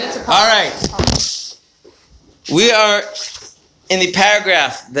All right. We are in the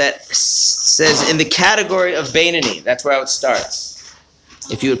paragraph that says in the category of Beinoni. That's where I would start.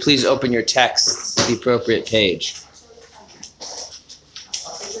 If you would please open your text to the appropriate page.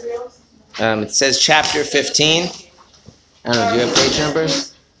 It says chapter 15. I don't know, do you have page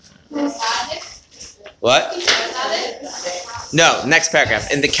numbers? What? No, next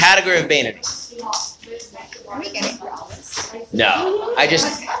paragraph. In the category of Beinoni. No, I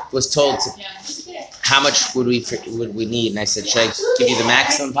just was told how much would we need, and I said, should I give you the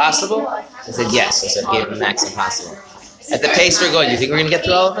maximum possible? I said yes, so I gave him the maximum possible. At the pace we're going, do you think we're going to get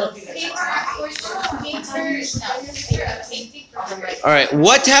through all of it? All right,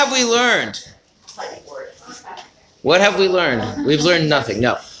 what have we learned? What have we learned? We've learned nothing.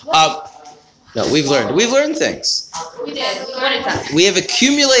 No, we've learned things. We did. What is that? We have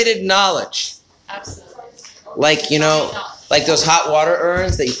accumulated knowledge. Absolutely. Like, like those hot water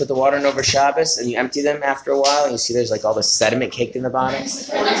urns that you put the water in over Shabbos and you empty them after a while and you see there's like all the sediment caked in the bottom.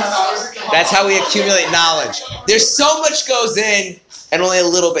 That's how we accumulate knowledge. There's so much goes in and only a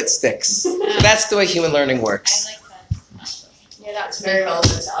little bit sticks. That's the way human learning works. I like that. Yeah, that's very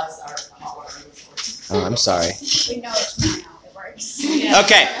relevant to us. Oh, I'm sorry. We know it works. Yeah.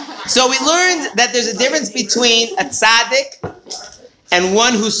 Okay, so we learned that there's a difference between a tzaddik and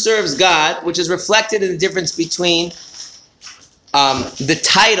one who serves God, which is reflected in the difference between the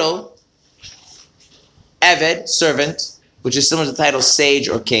title, Eved, servant, which is similar to the title sage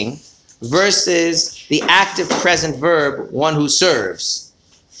or king, versus the active present verb, one who serves,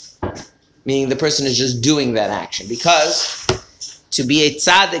 meaning the person is just doing that action. Because to be a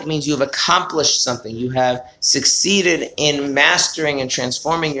tzaddik means you have accomplished something. You have succeeded in mastering and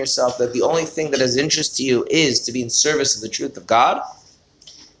transforming yourself, that the only thing that has interest to you is to be in service of the truth of God.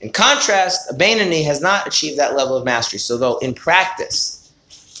 In contrast, a Beinoni has not achieved that level of mastery. So though in practice,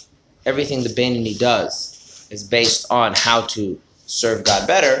 everything the Beinoni does is based on how to serve God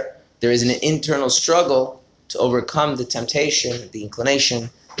better, there is an internal struggle to overcome the temptation, the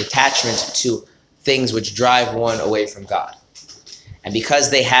inclination, the attachment to things which drive one away from God. And because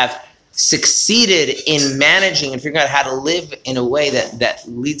they have succeeded in managing and figuring out how to live in a way that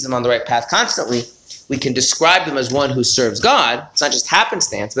leads them on the right path constantly, we can describe them as one who serves God. It's not just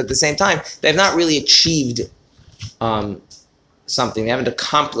happenstance, but at the same time, they've not really achieved something. They haven't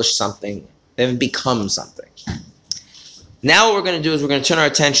accomplished something. They haven't become something. Now what we're going to do is we're going to turn our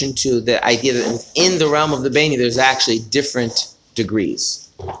attention to the idea that within the realm of the Beinoni, there's actually different degrees.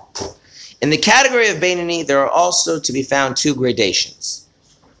 In the category of Beinoni, there are also to be found two gradations,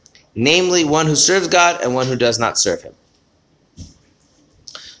 namely one who serves God and one who does not serve him.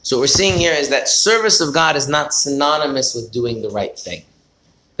 So what we're seeing here is that service of God is not synonymous with doing the right thing.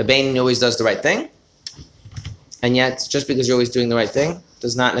 The Beinoni always does the right thing, and yet just because you're always doing the right thing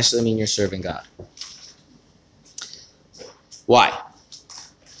does not necessarily mean you're serving God. Why?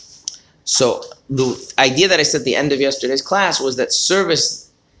 So the idea that I said at the end of yesterday's class was that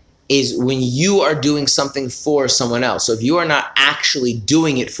service is when you are doing something for someone else. So if you are not actually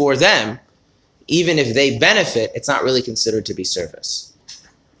doing it for them, even if they benefit, it's not really considered to be service.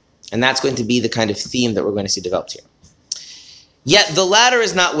 And that's going to be the kind of theme that we're going to see developed here. Yet the latter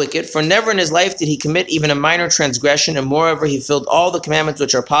is not wicked, for never in his life did he commit even a minor transgression, and moreover he filled all the commandments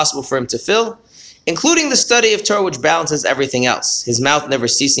which are possible for him to fill, including the study of Torah which balances everything else, his mouth never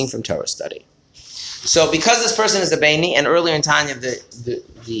ceasing from Torah study. So because this person is a Beinoni, and earlier in Tanya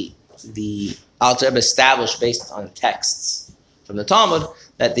the Alter Rebbe established based on texts from the Talmud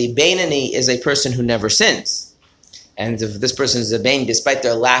that the Beinoni is a person who never sins. And if this person is a Beinoni, despite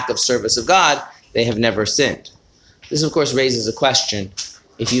their lack of service of God, they have never sinned. This, of course, raises a question.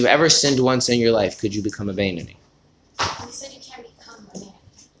 If you've ever sinned once in your life, could you become a Beinoni? You said you can't become a man.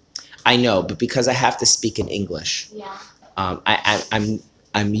 I know, but because I have to speak in English, Yeah.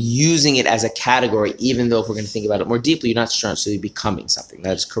 I'm using it as a category, even though if we're going to think about it more deeply, you're not necessarily becoming something.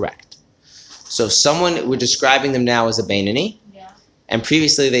 That is correct. So someone, we're describing them now as a Beinoni, and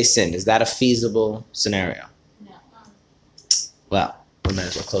previously they sinned. Is that a feasible scenario? No. Well, we might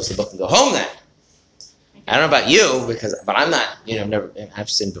as well close the book and go home then. I don't know about you, but I'm not, I've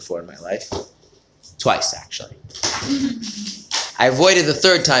sinned before in my life. Twice, actually. I avoided the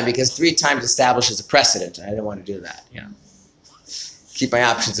third time because 3 times establishes a precedent. I didn't want to do that, Keep my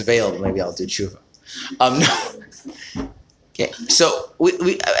options available. Maybe I'll do tshuva. No. Okay, so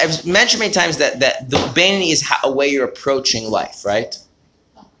I've mentioned many times that the Beinoni is a way you're approaching life, right?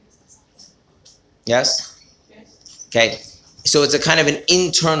 Yes? Okay, so it's a kind of an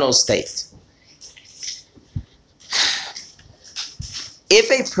internal state.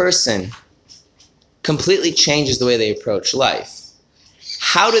 If a person completely changes the way they approach life,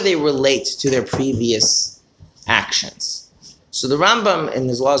 how do they relate to their previous actions? So the Rambam in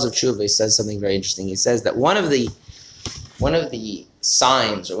his Laws of Tshuva says something very interesting. He says that one of the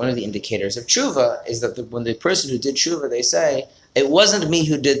signs or one of the indicators of Tshuva is that when the person who did Tshuva, they say, it wasn't me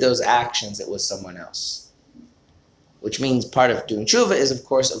who did those actions, it was someone else. Which means part of doing Tshuva is, of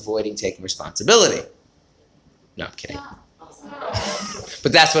course, avoiding taking responsibility. No, I'm kidding.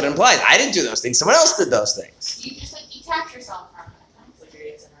 But that's what it implies. I didn't do those things. Someone else did those things. You just detach yourself from it.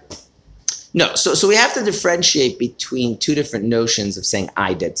 No, so we have to differentiate between two different notions of saying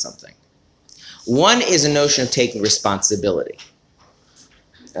I did something. One is a notion of taking responsibility.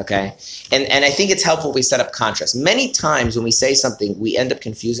 Okay? And I think it's helpful we set up contrast. Many times when we say something, we end up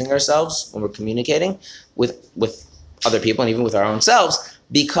confusing ourselves when we're communicating with other people and even with our own selves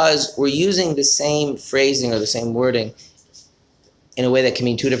because we're using the same phrasing or the same wording in a way that can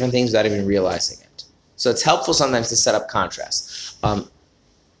mean two different things without even realizing it. So it's helpful sometimes to set up contrast.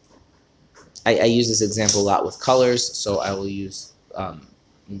 I use this example a lot with colors, so I will use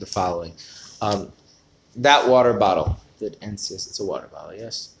the following. That water bottle, that NCS, it's a water bottle,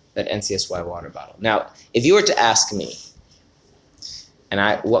 yes? That NCSY water bottle. Now, if you were to ask me,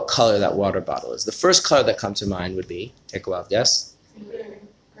 what color that water bottle is, the first color that comes to mind would be, take a wild guess?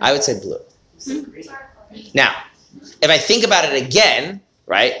 I would say blue. Now, if I think about it again,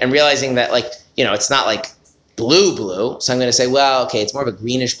 right, and realizing that, it's not like blue, so I'm going to say, well, okay, it's more of a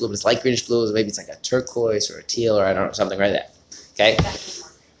greenish blue, but it's light greenish blue, so maybe it's like a turquoise or a teal or I don't know, something like that, okay?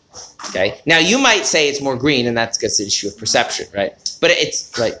 Okay. Now, you might say it's more green, and that gets the issue of perception, right? But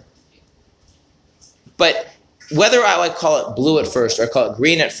it's like, but whether I would call it blue at first or I call it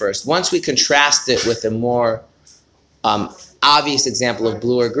green at first, once we contrast it with a more obvious example of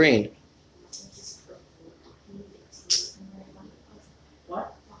blue or green,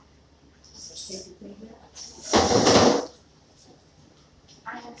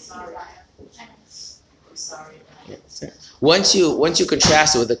 Once you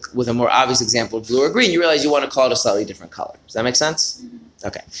contrast it with a more obvious example of blue or green, you realize you want to call it a slightly different color. Does that make sense? Mm-hmm.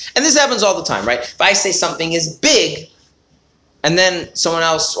 Okay. And this happens all the time, right? If I say something is big, and then someone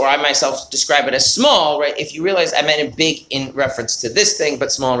else or I myself describe it as small, right? If you realize I meant it big in reference to this thing,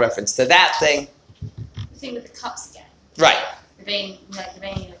 but small in reference to that thing. The thing with the cups again. Right. The vein in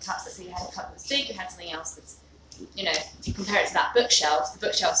the cups, let's say you had a cup that's big, you had something else that's, if you compare it to that bookshelf, the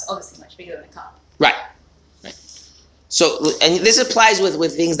bookshelf's obviously much bigger than the cup. Right. So, and this applies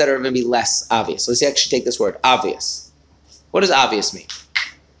with things that are going to be less obvious. So let's actually take this word, obvious. What does obvious mean?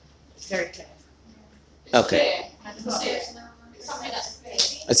 It's very clear. Okay.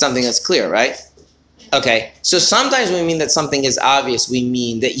 It's something that's clear, right? Okay. So sometimes when we mean that something is obvious, we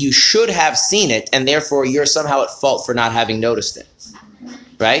mean that you should have seen it, and therefore you're somehow at fault for not having noticed it.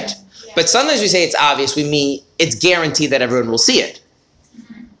 Right? But sometimes we say it's obvious, we mean it's guaranteed that everyone will see it.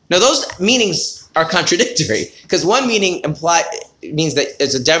 Now those meanings are contradictory because one meaning means that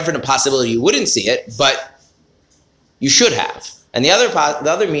it's a definite possibility you wouldn't see it, but you should have, and the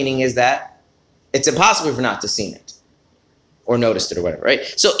other meaning is that it's impossible for not to seen it or noticed it or whatever, right?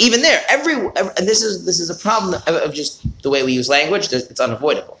 So even there, and this is a problem of just the way we use language. It's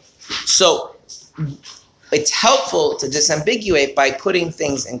unavoidable. So it's helpful to disambiguate by putting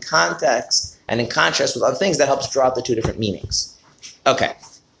things in context and in contrast with other things. That helps draw out the two different meanings. Okay.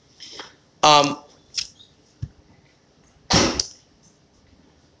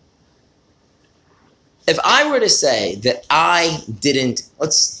 If I were to say that I didn't,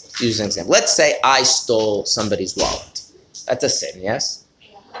 let's use an example. Let's say I stole somebody's wallet. That's a sin, yes?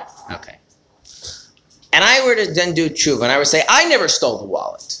 Okay. And I were to then do tshuva, and I would say, I never stole the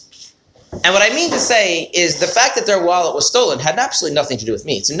wallet. And what I mean to say is the fact that their wallet was stolen had absolutely nothing to do with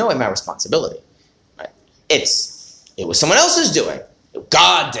me. It's in no way my responsibility. Right? It was someone else's doing.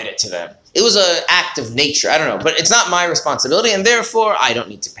 God did it to them. It was an act of nature. I don't know. But it's not my responsibility, and therefore I don't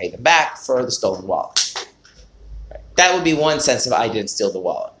need to pay them back for the stolen wallet. Right? That would be one sense of I didn't steal the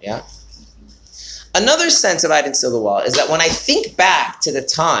wallet. Yeah. Another sense of I didn't steal the wallet is that when I think back to the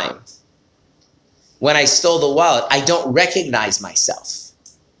time when I stole the wallet, I don't recognize myself.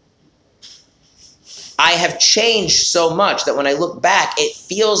 I have changed so much that when I look back, it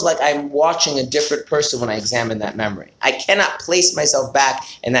feels like I'm watching a different person when I examine that memory. I cannot place myself back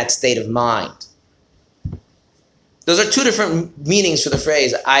in that state of mind. Those are two different meanings for the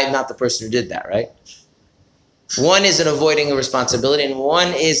phrase, I'm not the person who did that, right? One is an avoiding a responsibility, and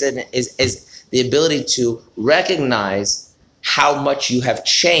one is the ability to recognize how much you have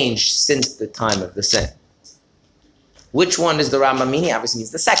changed since the time of the sin. Which one is the Rambam meaning? Obviously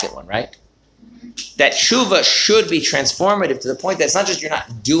means the second one, right? That tshuva should be transformative to the point that it's not just you're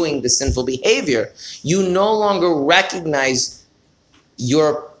not doing the sinful behavior. You no longer recognize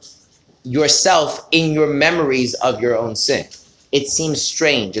yourself in your memories of your own sin. It seems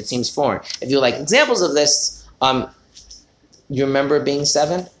strange. It seems foreign. If you like examples of this, you remember being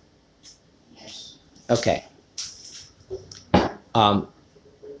 7? Yes. Okay.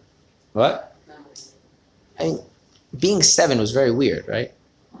 What? I mean, being 7 was very weird, right?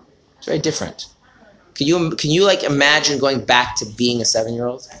 It's very different. Can you like imagine going back to being a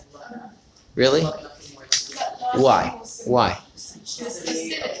 7-year-old? Really? Why?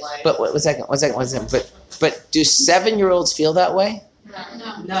 But one second. But do 7-year-olds feel that way?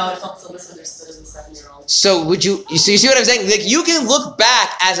 No, I felt so misunderstood as a 7-year-old. So you see what I'm saying? Like, you can look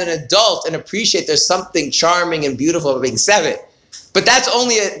back as an adult and appreciate there's something charming and beautiful about being 7. But that's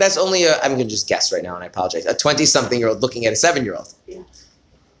only a I'm going to just guess right now, and I apologize, a 20-something-year-old looking at a 7-year-old. Yeah.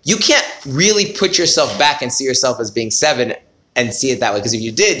 You can't really put yourself back and see yourself as being 7 and see it that way, because if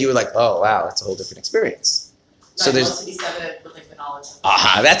you did, you were like, oh, wow, that's a whole different experience. No, So I'd there's... love to be 7 with like the knowledge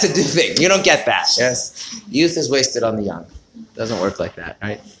of that's a good thing. You don't get that. Yes, youth is wasted on the young. Doesn't work like that,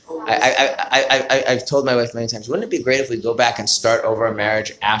 right? I've told my wife many times, wouldn't it be great if we go back and start over a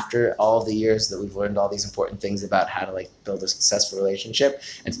marriage after all the years that we've learned all these important things about how to like build a successful relationship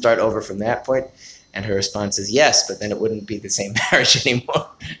and start over from that point? And her response is yes, but then it wouldn't be the same marriage anymore.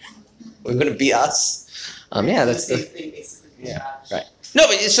 We wouldn't be us. Yeah, that's the thing basically. Yeah, right. No,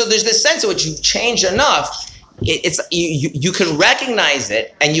 but so there's this sense in which you've changed enough. It's you can recognize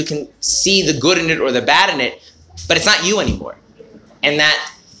it and you can see the good in it or the bad in it, but it's not you anymore. In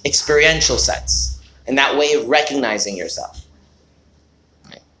that experiential sense, in that way of recognizing yourself.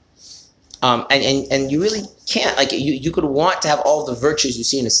 Right. And you really can't, like, you could want to have all the virtues you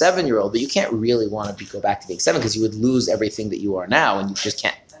see in a 7-year-old, but you can't really want to go back to being 7 because you would lose everything that you are now, and you just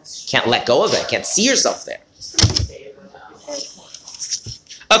can't let go of it. Can't see yourself there.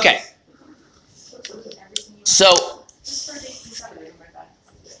 Okay. So,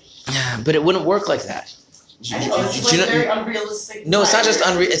 but it wouldn't work like that. Very unrealistic. No, it's not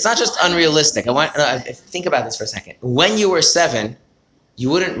just unrealistic. Think about this for a second. When you were 7,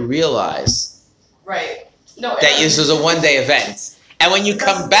 you wouldn't realize that this was a one-day event. And when you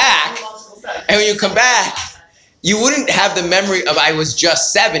come back, you wouldn't have the memory of I was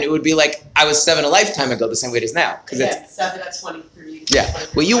just 7. It would be like I was 7 a lifetime ago, the same way it is now. Yeah, 7 at 23. Yeah.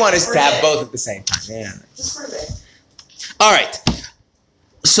 What you want is to have both at the same time. Yeah. Just for a bit. All right.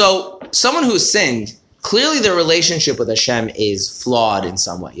 So someone who sinned, clearly their relationship with Hashem is flawed in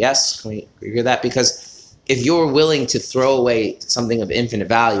some way. Yes? Can we agree with that? Because if you're willing to throw away something of infinite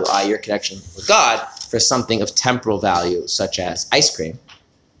value, your connection with God, for something of temporal value, such as ice cream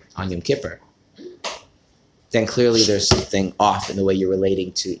on Yom Kippur, then clearly there's something off in the way you're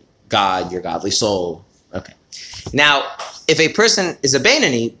relating to God, your godly soul. Okay. Now, if a person is a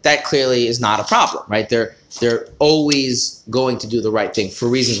Beinoni, that clearly is not a problem, right? They're always going to do the right thing for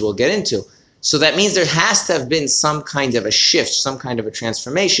reasons we'll get into. So that means there has to have been some kind of a shift, some kind of a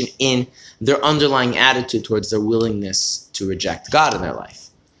transformation in their underlying attitude towards their willingness to reject God in their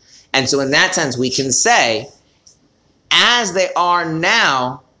life. And so in that sense, we can say, as they are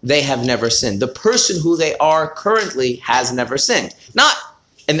now, they have never sinned. The person who they are currently has never sinned. Not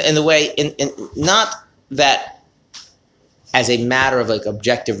not that as a matter of like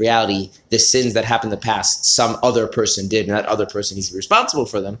objective reality, the sins that happened in the past, some other person did, and that other person needs to be responsible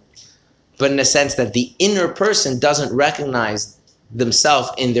for them. But in a sense that the inner person doesn't recognize themselves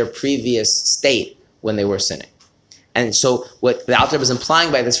in their previous state when they were sinning. And so what the Alter Rebbe is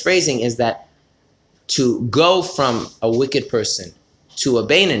implying by this phrasing is that to go from a wicked person to a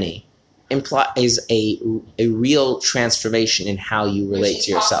Beinoni implies a real transformation in how you relate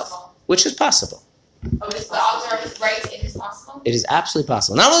to yourself. Which is possible. Oh, is the Alter right? It is possible? It is absolutely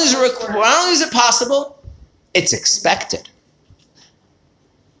possible. Not only is it possible, it's expected.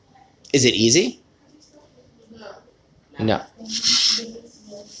 Is it easy? No.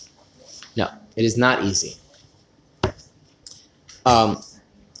 No, it is not easy. Can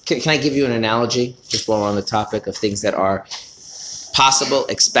I give you an analogy, just while we're on the topic of things that are possible,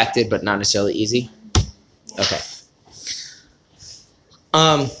 expected, but not necessarily easy? Okay.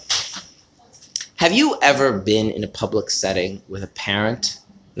 Have you ever been in a public setting with a parent,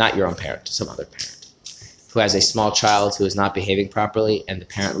 not your own parent, some other parent, who has a small child who is not behaving properly and the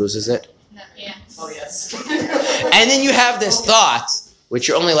parent loses it? No, yeah. Oh, yes. And then you have this thought, which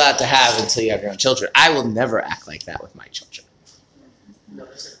you're only allowed to have until you have your own children. I will never act like that with my children. No,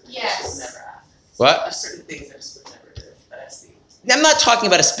 there's certain things Yes. I would never act. What? There's certain things I just would never do that I've seen. I'm not talking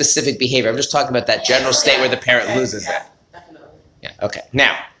about a specific behavior. I'm just talking about that general state where the parent loses it. Definitely. Yeah. Okay.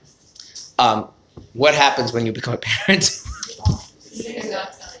 Now, what happens when you become a parent? You can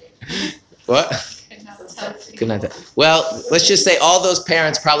not tell you. What? You can not Good night. Well, let's just say all those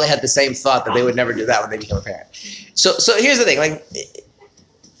parents probably had the same thought that they would never do that when they become a parent. So here's the thing: like,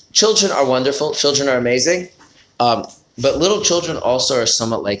 children are wonderful. Children are amazing. But little children also are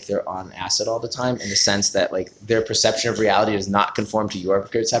somewhat like they're on acid all the time, in the sense that like their perception of reality does not conform to your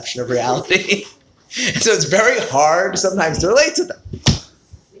perception of reality. So it's very hard sometimes to relate to them.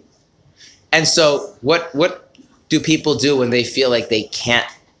 And so what do people do when they feel like they can't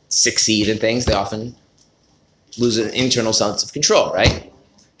succeed in things? They often lose an internal sense of control, right?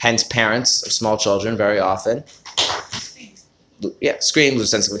 Hence, parents of small children very often, scream, lose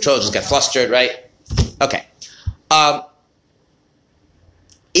sense of control, just get flustered, right? Okay.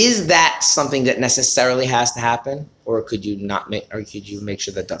 Is that something that necessarily has to happen, or could you make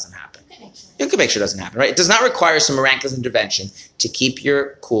sure that doesn't happen? You can make sure it doesn't happen, right? It does not require some miraculous intervention to keep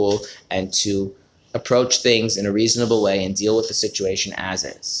your cool and to approach things in a reasonable way and deal with the situation as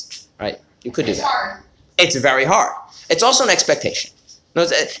is, right? You could do that. It's hard. It's very hard. It's also an expectation. In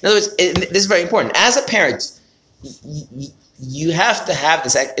other words, this is very important. As a parent, you have to have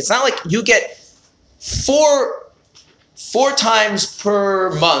this. It's not like you get four times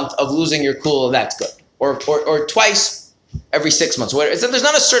per month of losing your cool, and that's good. Or twice every 6 months. Whatever. There's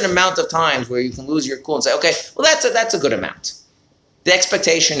not a certain amount of times where you can lose your cool and say, okay, well, that's a good amount. The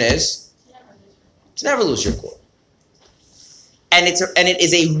expectation is to never lose your cool. And it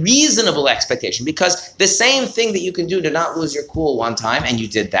is a reasonable expectation, because the same thing that you can do to not lose your cool one time, and you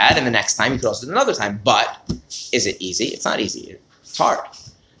did that, and the next time you could also do it another time. But is it easy? It's not easy. It's hard.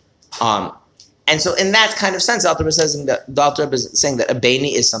 And so in that kind of sense, the Alter Rebbe is saying that a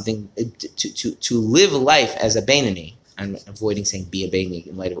Beinoni is something to live life as a Beinoni. I'm avoiding saying be a Beinoni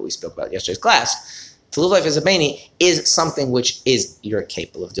in light of what we spoke about in yesterday's class. To live life as a Beinoni is something which you're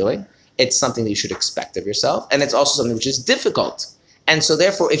capable of doing. It's something that you should expect of yourself, and it's also something which is difficult. And so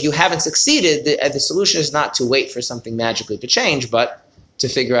therefore, if you haven't succeeded, the solution is not to wait for something magically to change, but to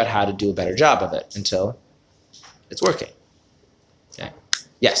figure out how to do a better job of it until it's working. Okay.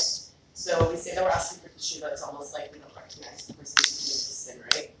 Yes? So when we say that we're asking for teshuva, it's almost like we don't recognize the person who's doing the sin,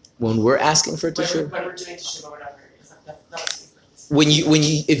 right? When we're asking for teshuva? When we're doing teshuva, or whatever. That's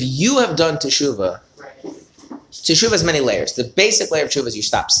if you have done teshuva, right. Teshuva has many layers. The basic layer of teshuva is you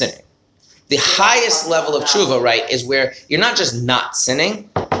stop sinning. The highest level of teshuva, right, is where you're not just not sinning,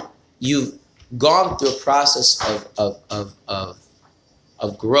 you've gone through a process of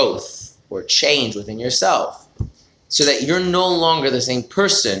growth or change within yourself, so that you're no longer the same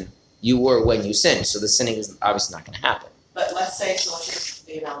person you were when you sinned. So the sinning is obviously not going to happen. But let's take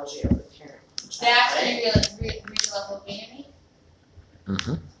the analogy of the parent. That's when you reach a level of Beinoni.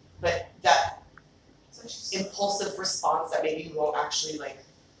 Mm-hmm. But that impulsive response that maybe you won't actually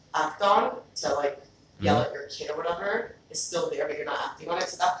act on to yell at your kid or whatever is still there, but you're not acting on it.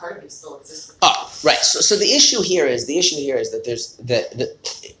 So that part of you still exists. Oh, right. So the issue here is that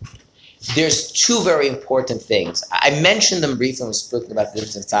there's two very important things. I mentioned them briefly when we spoke about the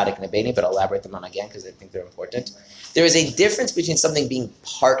difference in tzaddik and a Beinoni, but I'll elaborate them on again because I think they're important. There is a difference between something being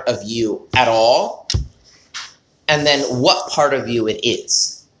part of you at all, and then what part of you it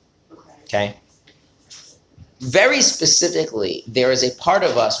is. Okay? Very specifically, there is a part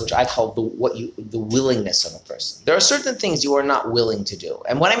of us which I call the willingness of a person. There are certain things you are not willing to do,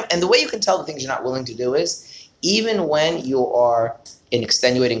 and the way you can tell the things you're not willing to do is even when you are in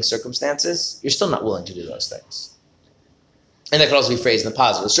extenuating circumstances, you're still not willing to do those things. And that could also be phrased in the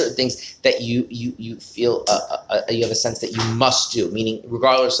positive. There's certain things that you feel you have a sense that you must do, meaning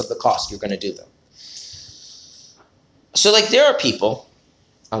regardless of the cost, you're going to do them. So there are people.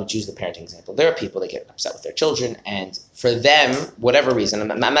 I'll choose the parenting example. There are people that get upset with their children, and for them, whatever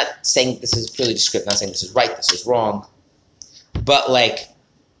reason, I'm not saying this is purely descriptive, I'm not saying this is right, this is wrong, but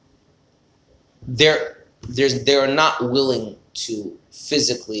they're not willing to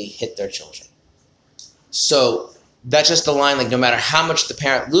physically hit their children. So that's just the line. No matter how much the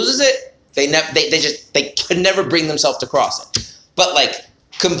parent loses it, they could never bring themselves to cross it. But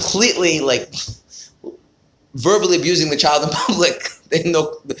completely verbally abusing the child in public, they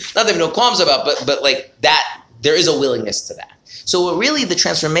have no qualms about, but that there is a willingness to that. So really, the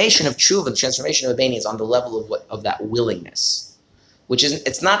transformation of tshuva, the transformation of a Beinoni is on the level of that willingness, which is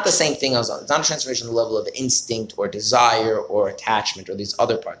it's not the same thing. It's not a transformation on the level of instinct or desire or attachment or these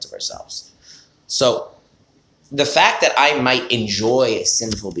other parts of ourselves. So the fact that I might enjoy a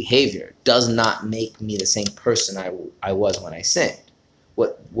sinful behavior does not make me the same person I was when I sinned.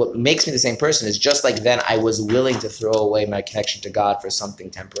 What makes me the same person is just like then I was willing to throw away my connection to God for something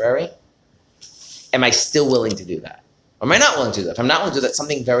temporary. Am I still willing to do that? Or am I not willing to do that? If I'm not willing to do that,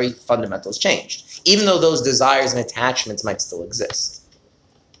 something very fundamental has changed, even though those desires and attachments might still exist.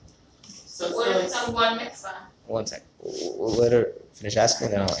 So it's What still if it's on one mitzvah? One sec. We'll let her finish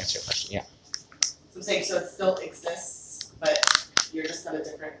asking, then I'll answer your question. Yeah. So I'm saying, so it still exists, but you're just kind of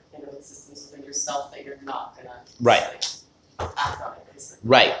different systems within yourself that you're not gonna Right. act on it, basically.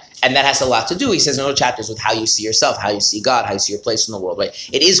 Right. And that has a lot to do, he says in other chapters, with how you see yourself, how you see God, how you see your place in the world, right?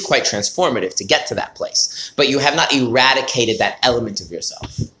 It is quite transformative to get to that place. But you have not eradicated that element of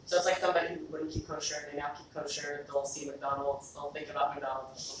yourself. So it's like somebody who wouldn't keep kosher, they now keep kosher, they'll see McDonald's, they'll think about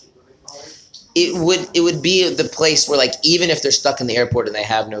McDonald's, they'll keep moving forward. It would be the place where, like, even if they're stuck in the airport and they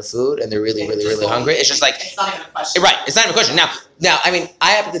have no food and they're really hungry, it's just like, it's not even a question. Right, it's not even a question. Now, I mean,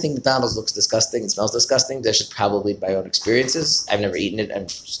 I happen to think McDonald's looks disgusting and smells disgusting. That's just probably my own experiences. I've never eaten it. I've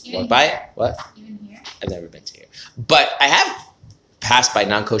just walked by it. What? Even here? I've never been to here. But I have passed by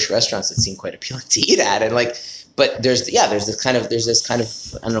non-kosher restaurants that seem quite appealing to eat at, and like, but there's this kind of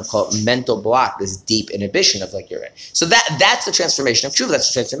I don't know, call it mental block, this deep inhibition of like you're right. So that's the transformation of truth. That's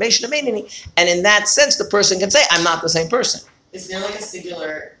the transformation of meaning, and in that sense, the person can say, "I'm not the same person." Is there like a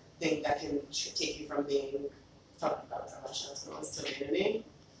singular thing that can take you from being talking about to vanity,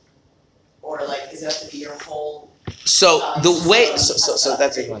 or like is it have to be your whole? So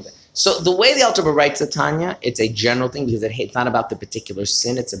that's one thing. So the way the Alter Rebbe writes the Tanya, it's a general thing because it's not about the particular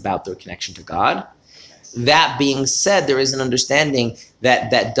sin; it's about their connection to God. That being said, there is an understanding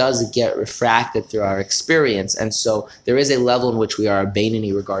that does get refracted through our experience. And so there is a level in which we are a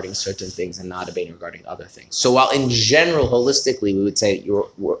Beinoni regarding certain things and not a Beinoni regarding other things. So while in general, holistically, we would say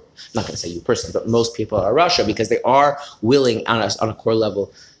we're not going to say you personally, but most people are Russia because they are willing on a core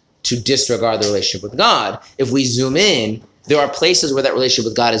level to disregard the relationship with God. If we zoom in, there are places where that relationship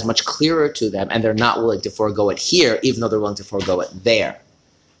with God is much clearer to them and they're not willing to forego it here, even though they're willing to forego it there.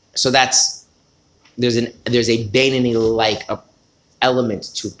 So there's a Beinoni-like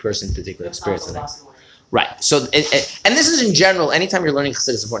element to a person's particular experience. Right. So, and this is in general, anytime you're learning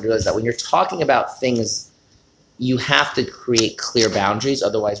Chassidus, it's important to realize that when you're talking about things, you have to create clear boundaries,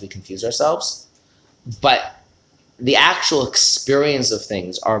 otherwise we confuse ourselves. But the actual experience of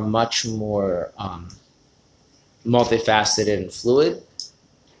things are much more multifaceted and fluid.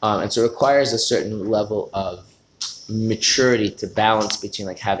 And so it requires a certain level of maturity to balance between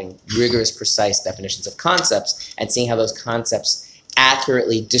like having rigorous, precise definitions of concepts and seeing how those concepts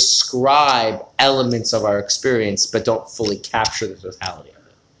accurately describe elements of our experience but don't fully capture the totality of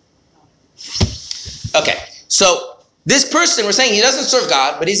it. Okay, so this person, we're saying he doesn't serve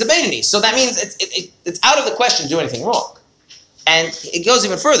God, but he's a Beinoni. So that means it's out of the question to do anything wrong. And it goes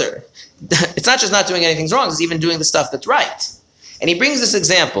even further. It's not just not doing anything wrong, it's even doing the stuff that's right. And he brings this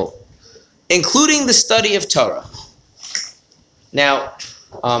example, including the study of Torah. Now,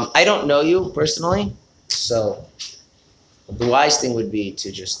 I don't know you personally, so the wise thing would be to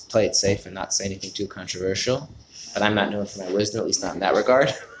just play it safe and not say anything too controversial. But I'm not known for my wisdom, at least not in that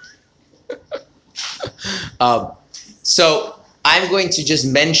regard. So I'm going to just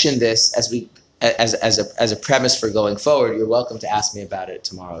mention this as a premise for going forward. You're welcome to ask me about it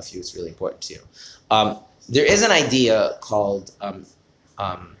tomorrow if it's really important to you. There is an idea called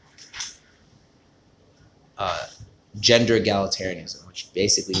gender egalitarianism, which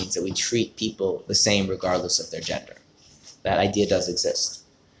basically means that we treat people the same regardless of their gender. That idea does exist.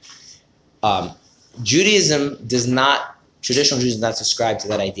 Traditional Judaism does not subscribe to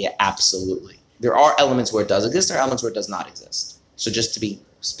that idea absolutely. There are elements where it does exist, there are elements where it does not exist. So just to be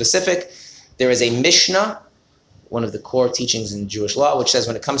specific, there is a Mishnah, one of the core teachings in Jewish law, which says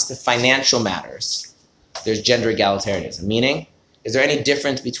when it comes to financial matters, there's gender egalitarianism, meaning, is there any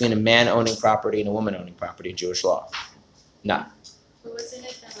difference between a man owning property and a woman owning property in Jewish law? None. But wasn't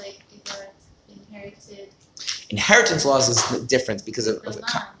it that like if it's inherited? Inheritance laws is different because of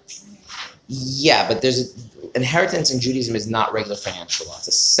yeah, but inheritance in Judaism is not regular financial law. It's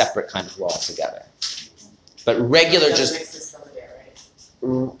a separate kind of law altogether. But regular just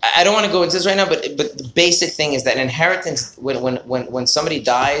I don't want to go into this right now, but the basic thing is that inheritance, when somebody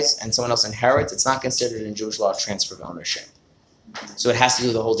dies and someone else inherits, it's not considered in Jewish law a transfer of ownership. So it has to do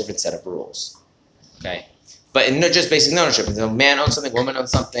with a whole different set of rules. Okay? But in just basic ownership, if a man owns something, woman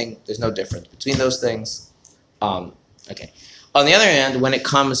owns something, there's no difference between those things. Okay. On the other hand, when it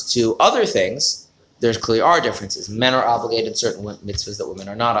comes to other things, there clearly are differences. Men are obligated certain mitzvahs that women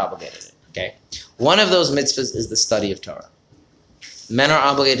are not obligated in. Okay? One of those mitzvahs is the study of Torah. Men are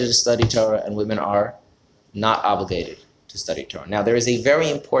obligated to study Torah and women are not obligated to study Torah. Now, there is a very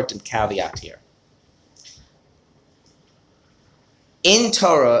important caveat here. In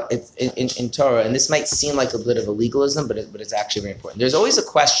Torah, in Torah, and this might seem like a bit of a legalism, but it's actually very important. There's always a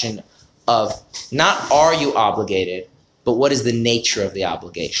question of not are you obligated, but what is the nature of the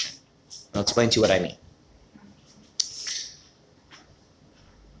obligation? I'll explain to you what I mean.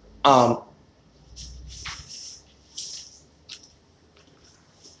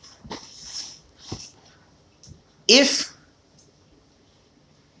 if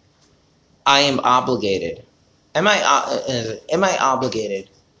I am obligated, am I obligated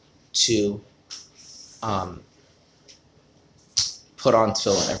to put on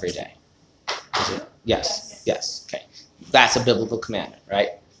tefillin every day? Is it? Yes. Yes. Okay. That's a biblical commandment, right?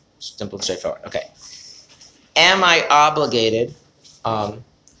 Simple and straightforward. Okay. Am I obligated to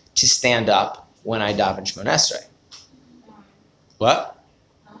stand up when I daven Shemona Esrei? What?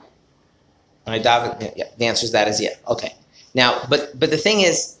 When I daven, yeah, the answer is that is yeah. Okay. Now, but the thing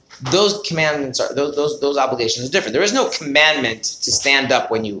is, those commandments are those obligations are different. There is no commandment to stand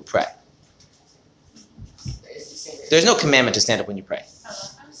up when you pray. There's no commandment to stand up when you pray.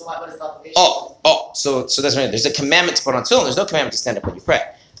 So what is the obligation? So that's right. There's a commandment to put on tefillin. There's no commandment to stand up when you pray.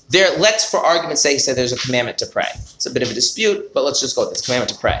 Let's, for argument's sake, say there's a commandment to pray. It's a bit of a dispute, but let's just go with this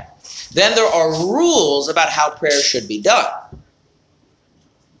commandment to pray. Then there are rules about how prayer should be done.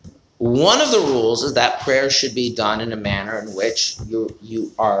 One of the rules is that prayer should be done in a manner in which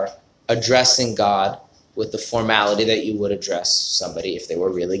you are addressing God with the formality that you would address somebody if they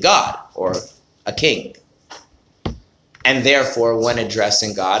were really God or a king. And therefore, when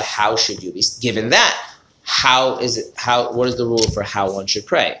addressing God, how should you be? Given that, what is the rule for how one should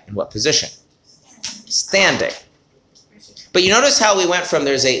pray? In what position? Standing. But you notice how we went from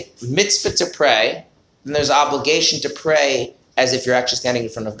there's a mitzvah to pray, and there's obligation to pray as if you're actually standing in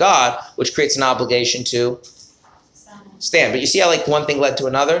front of God, which creates an obligation to stand. But you see how like one thing led to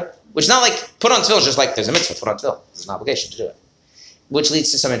another? Which is not like put on tefillin, just like there's a mitzvah, put on tefillin. There's an obligation to do it. Which leads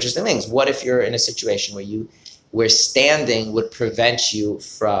to some interesting things. What if you're in a situation where standing would prevent you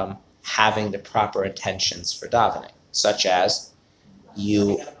from having the proper intentions for davening, such as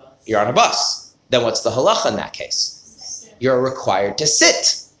you're on a bus? Then what's the halacha in that case? You're required to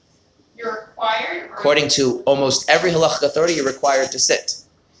sit. You're required? According to almost every halachic authority, you're required to sit.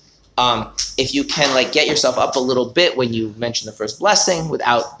 If you can get yourself up a little bit when you mention the first blessing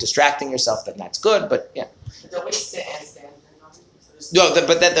without distracting yourself, then that's good. But yeah. But don't we sit and stand?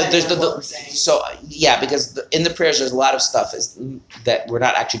 Because in the prayers there's a lot of stuff that we're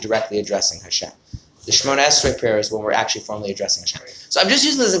not actually directly addressing Hashem. The Shemona Esrei prayer is when we're actually formally addressing Hashem. So I'm just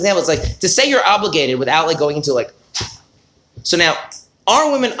using this example. It's like to say you're obligated without going into So now,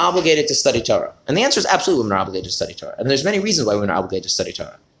 are women obligated to study Torah? And the answer is absolutely women are obligated to study Torah. And there's many reasons why women are obligated to study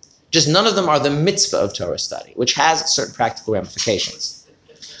Torah. Just none of them are the mitzvah of Torah study, which has certain practical ramifications.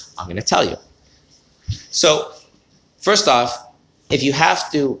 I'm going to tell you. So, first off, if you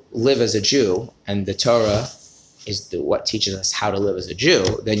have to live as a Jew, and the Torah is what teaches us how to live as a Jew,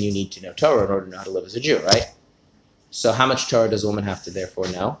 then you need to know Torah in order to know how to live as a Jew, right? So how much Torah does a woman have to therefore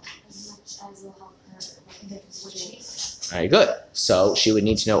know? As much as will help her make decisions. Very good. So she would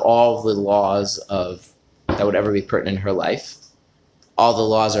need to know all the laws that would ever be pertinent in her life. All the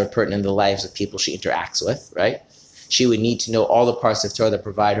laws are pertinent in the lives of people she interacts with, right? She would need to know all the parts of Torah that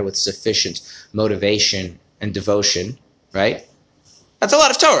provide her with sufficient motivation and devotion, right? That's a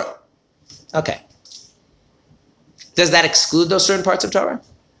lot of Torah. Okay. Does that exclude those certain parts of Torah?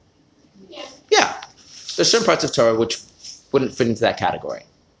 Yeah. Yeah. There's certain parts of Torah which wouldn't fit into that category,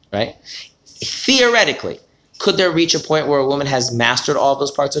 right? Theoretically, could there reach a point where a woman has mastered all of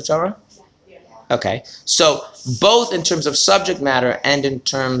those parts of Torah? Yeah. Okay. So both in terms of subject matter and in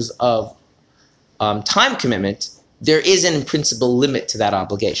terms of time commitment, there is in principle limit to that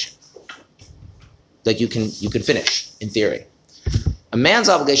obligation. You can finish, in theory. A man's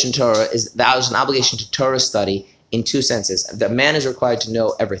obligation to Torah is an obligation to Torah study in two senses. The man is required to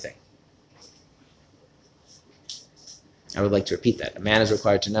know everything. I would like to repeat that. A man is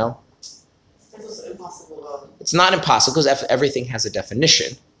required to know. It's also impossible though. It's not impossible because everything has a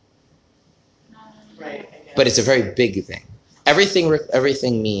definition, Right. but it's a very big thing.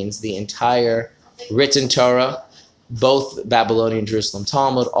 Everything means the entire written Torah, both Babylonian and Jerusalem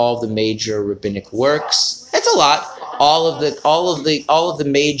Talmud, all of the major rabbinic works. It's a lot. All of the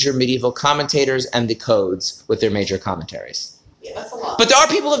major medieval commentators and the codes with their major commentaries. Yeah, that's a lot. But there are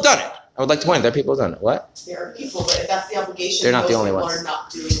people who have done it. I would like to point out there are people who have done it. What? There are people, but if that's the obligation, They're not the those only people ones. are not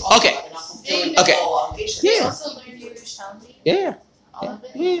doing all Okay. of it. They're not fulfilling Okay. all obligations. Yeah. Also learn Yerushalmi. Yeah. All of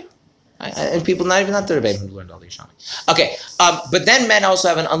it. Yeah. And people not the Rebbeim who learned all these Shami. Okay. But then men also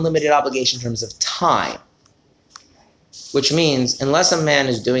have an unlimited obligation in terms of time. Which means, unless a man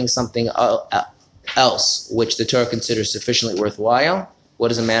is doing something else which the Torah considers sufficiently worthwhile,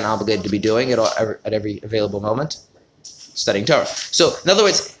 what is a man obligated to be doing at every available moment? Studying Torah. So, in other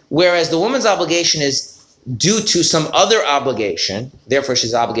words, whereas the woman's obligation is due to some other obligation, therefore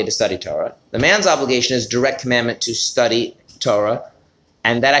she's obligated to study Torah, the man's obligation is direct commandment to study Torah,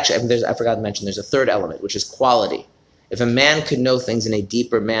 and that actually, I forgot to mention, there's a third element, which is quality. If a man could know things in a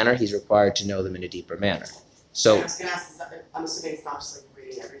deeper manner, he's required to know them in a deeper manner. So I was gonna ask, I'm assuming it's not just like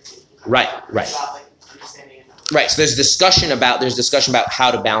reading everything. Right. It's about like understanding it. Right. So there's discussion about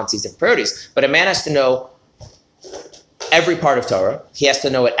how to balance these different priorities. But a man has to know every part of Torah. He has to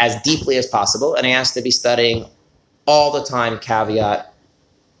know it as deeply as possible, and he has to be studying all the time. Caveat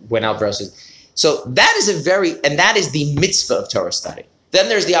when out verses. So that is that is the mitzvah of Torah study. Then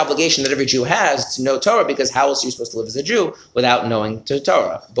there's the obligation that every Jew has to know Torah, because how else are you supposed to live as a Jew without knowing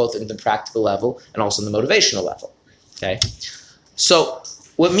Torah, both in the practical level and also in the motivational level? Okay. So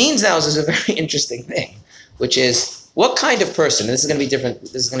what means now is a very interesting thing, which is what kind of person, and this is going to be different.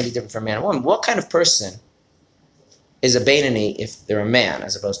 This is going to be different for a man and woman. What kind of person is a Beinoni if they're a man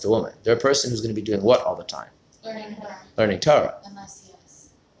as opposed to a woman? They're a person who's going to be doing what all the time? Learning Torah. Unless yes.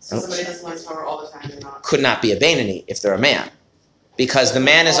 So somebody doesn't learn Torah all the time, they're not. Could not be a Beinoni if they're a man, because the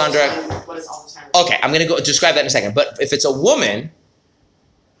man is under. What is all the time? Okay, I'm going to go describe that in a second. But if it's a woman,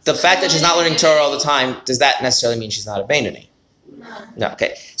 the fact that she's not learning Torah all the time, does that necessarily mean she's not a Beinoni? No.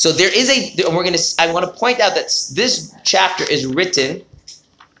 Okay. So there is I want to point out that this chapter is written.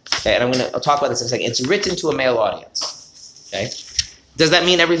 Okay, and I'll talk about this in a second. It's written to a male audience. Okay. Does that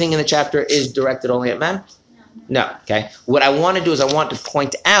mean everything in the chapter is directed only at men? No. Okay. What I want to do is I want to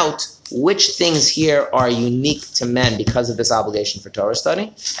point out which things here are unique to men because of this obligation for Torah study,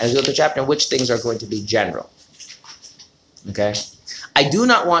 and as we go through the chapter, and which things are going to be general. Okay. I do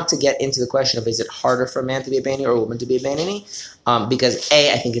not want to get into the question of is it harder for a man to be a Beinoni or a woman to be a Beinoni, because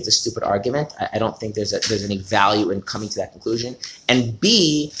A, I think it's a stupid argument. I don't think there's any value in coming to that conclusion, and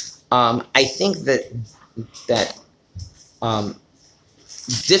B, I think that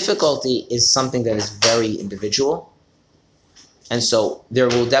difficulty is something that is very individual, and so there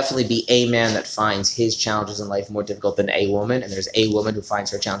will definitely be a man that finds his challenges in life more difficult than a woman, and there's a woman who finds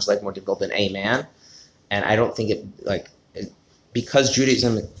her challenges in life more difficult than a man, and I don't think because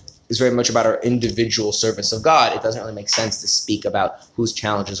Judaism is very much about our individual service of God, it doesn't really make sense to speak about whose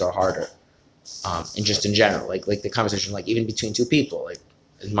challenges are harder, and just in general, like the conversation, like even between two people, like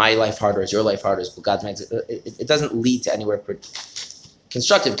is my life harder, is your life harder, is God's mind? It doesn't lead to anywhere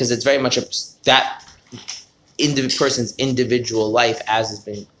constructive, because it's very much that person's individual life as has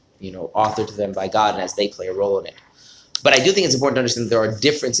been, authored to them by God, and as they play a role in it. But I do think it's important to understand that there are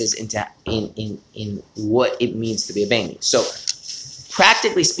differences in what it means to be a Beinoni. So,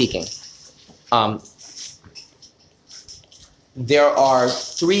 practically speaking, there are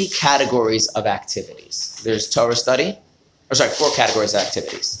 3 categories of activities. There's Torah study, 4 categories of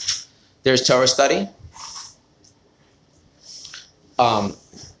activities. There's Torah study.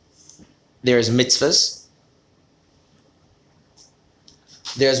 There's mitzvahs.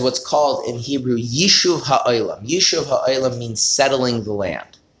 There's what's called in Hebrew Yishuv Ha'olam. Yishuv Ha'olam means settling the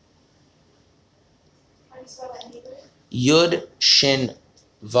land. How do you spell that in Hebrew? Yud Shin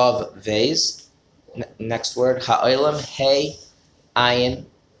Vav Vez. Next word Ha'olam Hey Ayin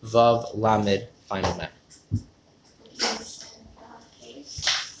Vav Lamed final mem.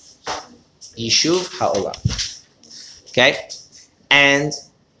 Yishuv Ha'olam. Okay, and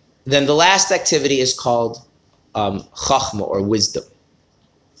then the last activity is called Chachma, or wisdom.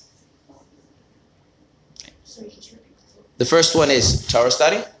 The first one is Torah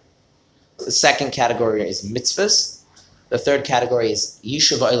study. The second category is mitzvahs. The third category is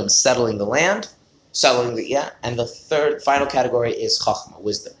Yishuv Ha'olam, settling the land, and the final category is Chachma,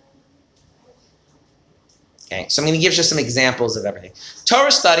 wisdom. Okay, so I'm going to give you some examples of everything.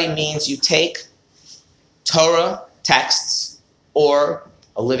 Torah study means you take Torah texts or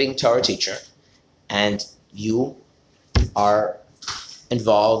a living Torah teacher, and you are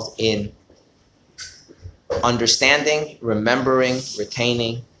involved in understanding, remembering,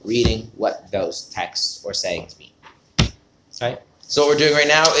 retaining, reading what those texts or sayings mean. Right? So what we're doing right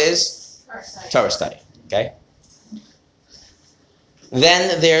now is Torah study. Okay?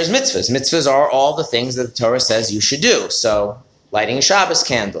 Then there's mitzvahs. Mitzvahs are all the things that the Torah says you should do. So lighting Shabbos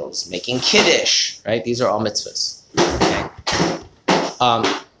candles, making kiddush, right? These are all mitzvahs. Okay?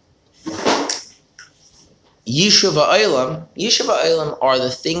 Yishuv Ha'olam are the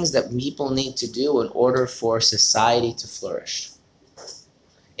things that people need to do in order for society to flourish.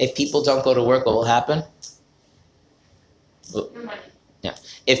 If people don't go to work, what will happen? Yeah.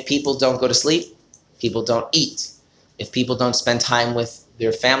 If people don't go to sleep, people don't eat. If people don't spend time with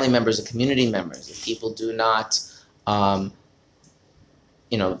their family members and community members, if people do not,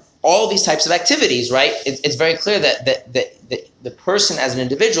 all these types of activities, right? It's very clear that the person as an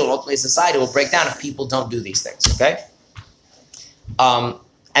individual, and ultimately society, will break down if people don't do these things, okay? And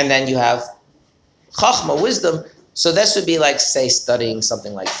then you have Chachma, wisdom. So this would be like, say, studying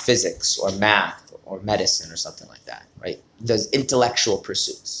something like physics or math or medicine or something like that, right? Those intellectual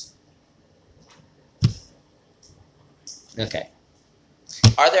pursuits. Okay.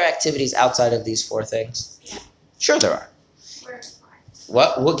 Are there activities outside of these four things? Yeah. Sure there are. Where's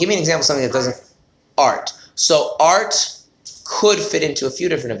art? What? Give me an example of something that doesn't... Art. So art could fit into a few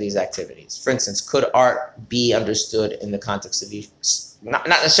different of these activities. For instance, could art be understood in the context of... Not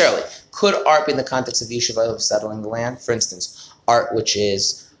necessarily. Could art be in the context of yeshiva, of settling the land? For instance, art which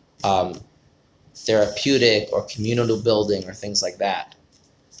is therapeutic or communal building or things like that.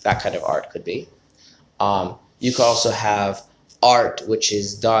 That kind of art could be. You could also have art which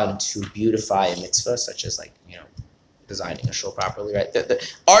is done to beautify a mitzvah, such as designing a shul properly, right? The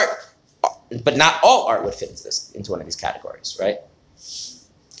art, but not all art would fit into one of these categories, right?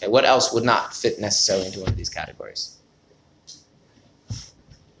 Okay, what else would not fit necessarily into one of these categories?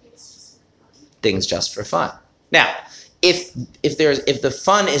 Things just for fun. Now, if the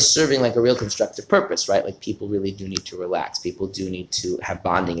fun is serving like a real constructive purpose, right? Like people really do need to relax. People do need to have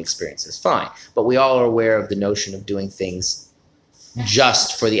bonding experiences. Fine. But we all are aware of the notion of doing things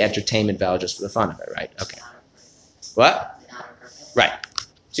just for the entertainment value, just for the fun of it, right? Okay. What? Right.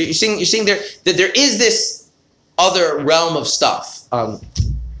 So you're seeing there that there is this other realm of stuff.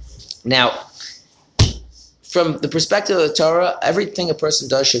 Now, from the perspective of the Torah, everything a person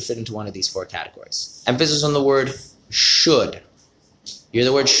does should fit into one of these four categories. Emphasis on the word should. You hear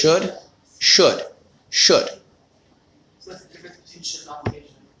the word should? Should. Should. So what's the difference between should and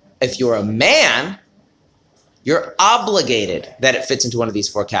obligation? If you're a man, you're obligated that it fits into one of these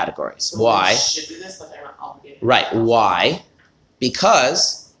four categories. So Why? they should do this, but they're not obligated. Right. Why?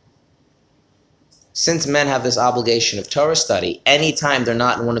 Because since men have this obligation of Torah study, anytime they're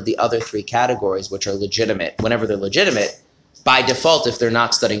not in one of the other three categories, which are legitimate, whenever they're legitimate, by default, if they're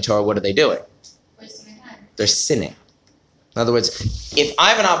not studying Torah, what are they doing? They're sinning. In other words, if I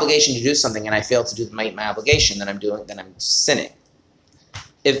have an obligation to do something and I fail to do my obligation, then I'm sinning.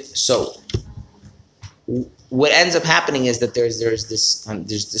 What ends up happening is that there's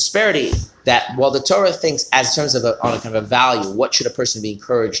disparity that while the Torah thinks as terms of on a kind of a value, what should a person be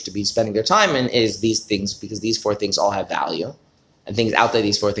encouraged to be spending their time in is these things, because these four things all have value, and things outside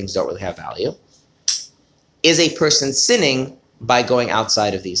these four things don't really have value. Is a person sinning by going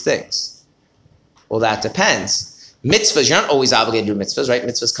outside of these things? Well, that depends. Mitzvahs, you're not always obligated to do mitzvahs, right?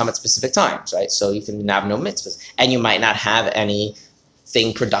 Mitzvahs come at specific times, right? So you can have no mitzvahs, and you might not have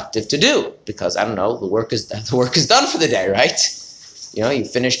anything productive to do because I don't know, the work is done for the day, right? You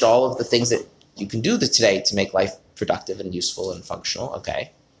finished all of the things that you can do today to make life productive and useful and functional,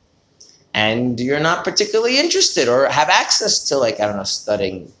 okay? And you're not particularly interested or have access to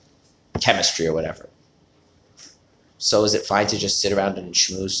studying chemistry or whatever. So is it fine to just sit around and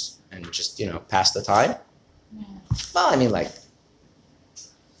schmooze and just pass the time? Yeah. Well, I mean,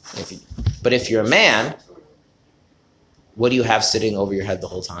 if you're a man, what do you have sitting over your head the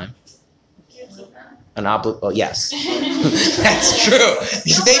whole time? Oh, yes. That's true.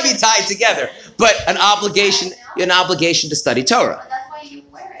 These may be tied together, but an obligation to study Torah. That's why you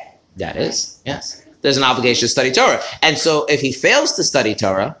wear it. That is, yes. There's an obligation to study Torah. And so if he fails to study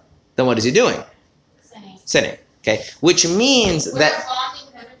Torah, then what is he doing? Sinning. Okay? Which means that...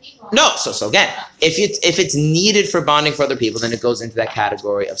 No, so again, if it's needed for bonding for other people, then it goes into that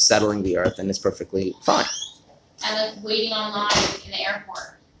category of settling the earth, and it's perfectly fine. And then waiting online in the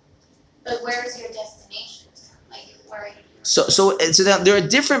airport. But where's your destination? Where are you? So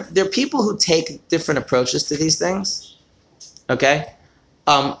there are people who take different approaches to these things. Okay?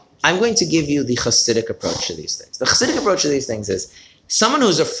 I'm going to give you the Hasidic approach to these things. The Hasidic approach to these things is someone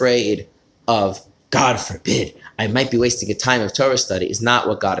who's afraid of, God forbid, I might be wasting a time of Torah study is not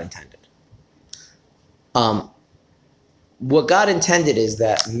what God intended. What God intended is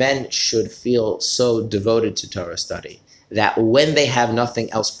that men should feel so devoted to Torah study that when they have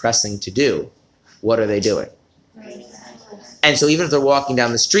nothing else pressing to do, what are they doing? And so even if they're walking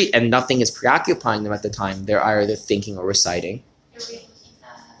down the street and nothing is preoccupying them at the time, they're either thinking or reciting.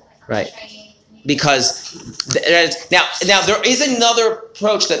 Right. Because now there is another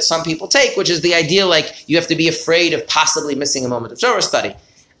approach that some people take, which is the idea you have to be afraid of possibly missing a moment of Torah study,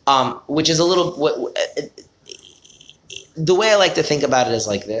 which is a little... The way I like to think about it is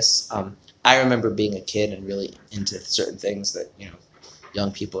like this. I remember being a kid and really into certain things that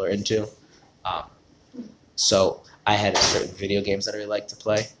young people are into. So I had certain video games that I really like to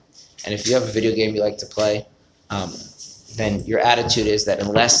play. And if you have a video game you like to play, then your attitude is that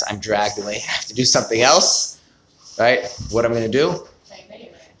unless I'm dragged away, I have to do something else, right? What I'm going to do?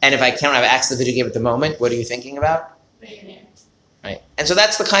 And if I can't have access to the video game at the moment, what are you thinking about? Right? And so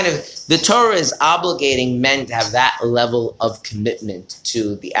that's the Torah is obligating men to have that level of commitment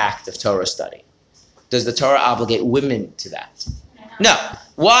to the act of Torah study. Does the Torah obligate women to that? No.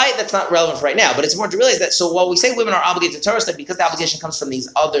 Why? That's not relevant for right now, but it's important to realize that, so while we say women are obligated to Torah study, because the obligation comes from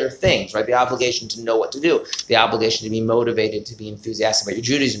these other things, right? The obligation to know what to do, the obligation to be motivated, to be enthusiastic about your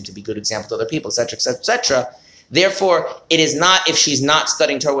Judaism, to be a good example to other people, etc., etc., etc. Therefore, it is not, if she's not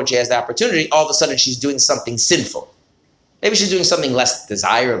studying Torah when she has the opportunity, all of a sudden she's doing something sinful. Maybe she's doing something less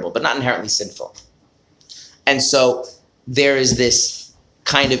desirable, but not inherently sinful. And so there is this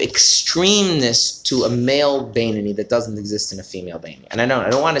kind of extremeness to a male Bainani that doesn't exist in a female Bainani. And I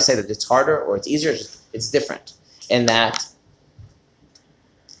don't want to say that it's harder or it's easier, it's different. In that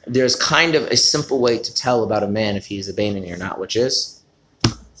there's kind of a simple way to tell about a man if he's a Bainani or not, which is?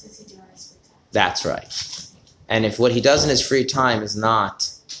 That's right. And if what he does in his free time is not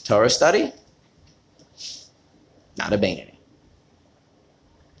Torah study, not a Bainani.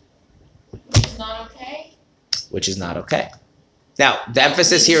 Not okay? Which is not okay. Now, the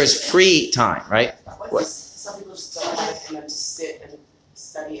emphasis here is free time, right? What? Some people just don't like to sit and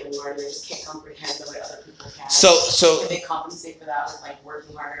study and learn. They just can't comprehend the way other people can. So can they compensate for that with like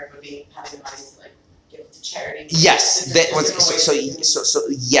working harder, but having the money to like give to charity? yes, so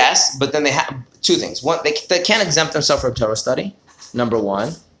yes, but then they have two things. One, they can't exempt themselves from Torah study. Number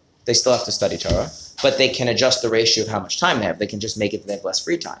one, they still have to study Torah, but they can adjust the ratio of how much time they have. They can just make it that they have less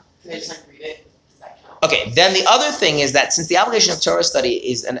free time. Can they just like read it? Okay, then the other thing is that since the obligation of Torah study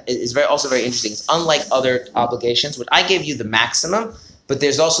is also very interesting, it's unlike other obligations, which I gave you the maximum, but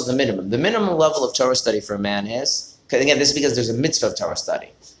there's also the minimum. The minimum level of Torah study for a man is, because again, this is because there's a mitzvah of Torah study.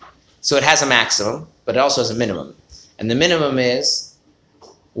 So it has a maximum, but it also has a minimum. And the minimum is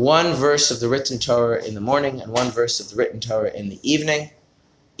one verse of the written Torah in the morning and one verse of the written Torah in the evening,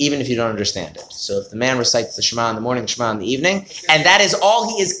 even if you don't understand it. So if the man recites the Shema in the morning, the Shema in the evening, and that is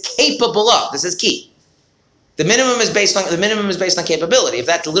all he is capable of, this is key. The minimum is based on capability. If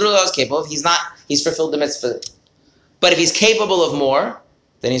that's literally all he's capable of, he's fulfilled the mitzvah. But if he's capable of more,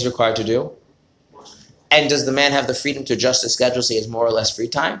 then he's required to do. And does the man have the freedom to adjust his schedule so he has more or less free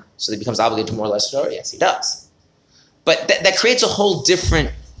time? So that he becomes obligated to more or less Torah? Yes, he does. But that creates a whole different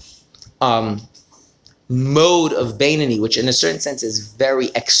mode of Bainani, which in a certain sense is very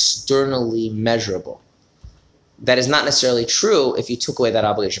externally measurable. That is not necessarily true if you took away that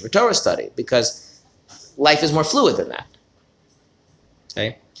obligation for Torah study, because life is more fluid than that.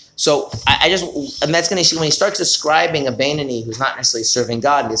 Okay? So and that's going to, when he starts describing a Bainani who's not necessarily serving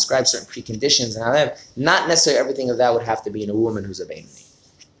God, and describes certain preconditions and all that, not necessarily everything of that would have to be in a woman who's a Bainani.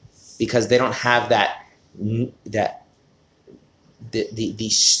 Because they don't have the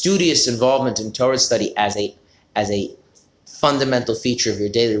studious involvement in Torah study as a fundamental feature of your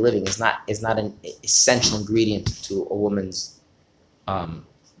daily living is not an essential ingredient to a woman's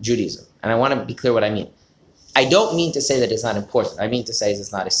Judaism. And I want to be clear what I mean. I don't mean to say that it's not important. I mean to say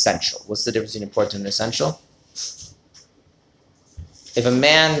it's not essential. What's the difference between important and essential? If a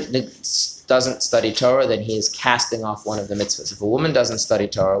man doesn't study Torah, then he is casting off one of the mitzvahs. If a woman doesn't study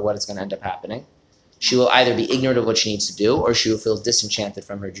Torah, what is going to end up happening? She will either be ignorant of what she needs to do, or she will feel disenchanted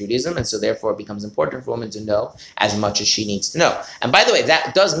from her Judaism, and so therefore it becomes important for a woman to know as much as she needs to know. And by the way,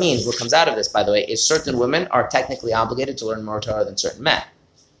 that does mean, what comes out of this, by the way, is certain women are technically obligated to learn more Torah than certain men.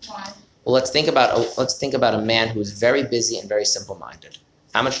 Why? Well, let's think about a man who is very busy and very simple-minded.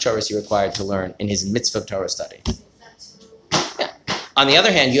 How much Torah is he required to learn in his mitzvah of Torah study? Yeah. On the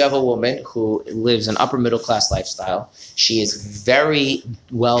other hand, you have a woman who lives an upper middle class lifestyle. She is very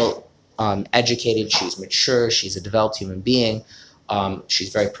well educated. She's mature. She's a developed human being.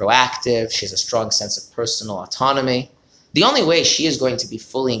 She's very proactive. She has a strong sense of personal autonomy. The only way she is going to be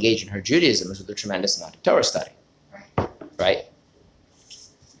fully engaged in her Judaism is with a tremendous amount of Torah study. Right?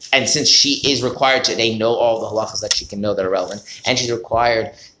 And since she is required to know all the halachas that she can know that are relevant, and she's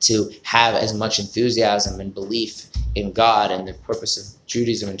required to have as much enthusiasm and belief in God and the purpose of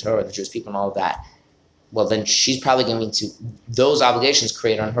Judaism and Torah, the Jewish people and all of that, well, then she's probably going to, those obligations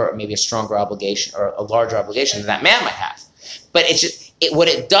create on her maybe a stronger obligation or a larger obligation than that man might have. But what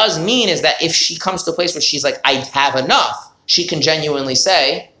it does mean is that if she comes to a place where she's like, I have enough, she can genuinely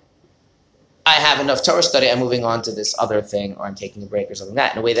say, I have enough Torah study, I'm moving on to this other thing, or I'm taking a break or something like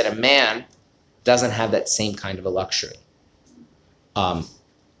that, in a way that a man doesn't have that same kind of a luxury.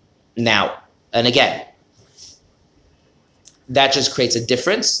 Now, and again, that just creates a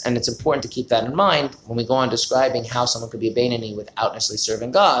difference, and it's important to keep that in mind when we go on describing how someone could be a Bainani without necessarily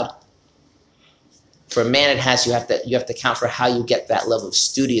serving God. For a man, you have to account for how you get that level of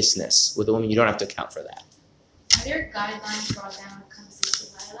studiousness. With a woman, you don't have to account for that. Are there guidelines brought down when it comes to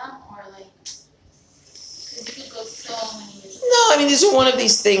Delilah, or like, because you could go so many years. No, I mean, these are one of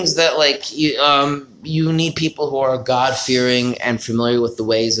these things that, like, you need people who are God-fearing and familiar with the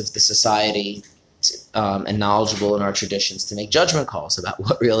ways of the society and knowledgeable in our traditions to make judgment calls about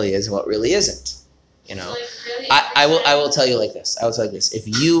what really is and what really isn't. You know, Really I will tell you like this. I will tell you this. If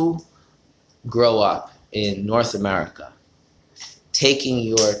you grow up in North America, taking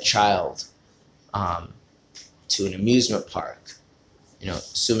your child to an amusement park, you know,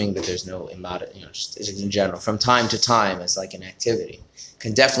 assuming that there's no just in general, from time to time as like an activity,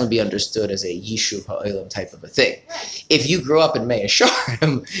 can definitely be understood as a Yishuv Ha'olam type of a thing. Right. If you grew up in Mea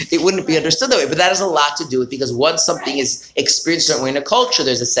Shearim, it wouldn't be understood that way. But that has a lot to do with, because once something is experienced a certain way in a culture,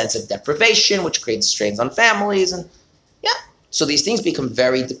 there's a sense of deprivation, which creates strains on families. And so these things become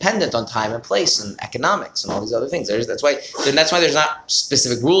very dependent on time and place and economics and all these other things. That's why there's not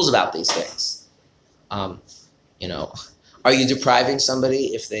specific rules about these things. You know, are you depriving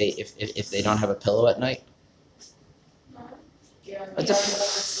somebody if they don't have a pillow at night? Yeah, But you the- don't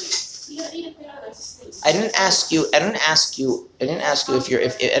sleep. You don't need to put others to sleep. I didn't ask you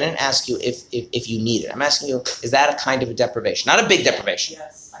if you need it. I'm asking you, is that a kind of a deprivation? Not a big deprivation.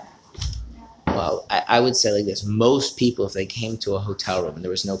 Yes. Well, I would say like this. Most people, if they came to a hotel room and there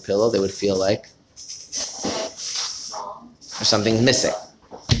was no pillow, they would feel like Wrong. there's something missing.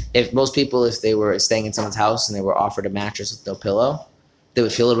 If most people, if they were staying in someone's house and they were offered a mattress with no pillow, they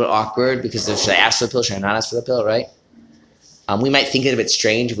would feel a little bit awkward because should I ask for the pillow? Should I not ask for the pillow, right? We might think it a bit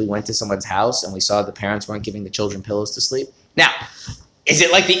strange if we went to someone's house and we saw the parents weren't giving the children pillows to sleep. Now, is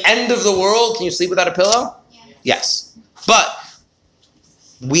it like the end of the world? Can you sleep without a pillow? Yeah. Yes. But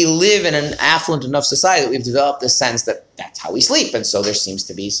we live in an affluent enough society that we've developed this sense that that's how we sleep. And so there seems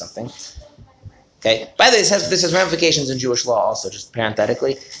to be something. Okay. By the way, this has ramifications in Jewish law also, just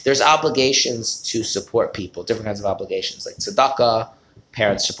parenthetically. There's obligations to support people, different kinds of obligations, like tzedakah,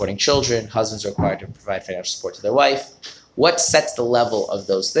 parents supporting children, husbands are required to provide financial support to their wife. What sets the level of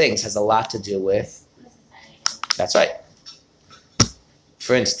those things has a lot to do with, that's right.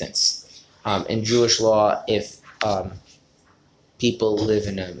 For instance, in Jewish law, if people live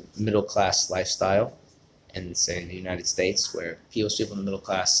in a middle-class lifestyle, and say in the United States, where most people in the middle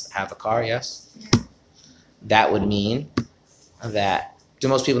class have a car, yes? That would mean that, do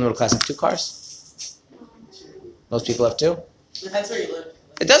most people in the middle class have 2 cars? Most people have 2? Depends where you live.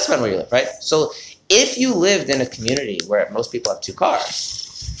 It does depend where you live, right? So if you lived in a community where most people have 2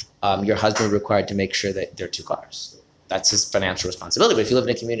 cars, your husband would be required to make sure that there are 2 cars. That's his financial responsibility. But if you live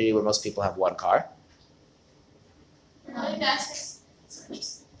in a community where most people have 1 car, No, that's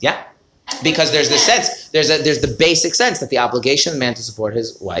yeah, because there's the sense, there's the basic sense that the obligation of the man to support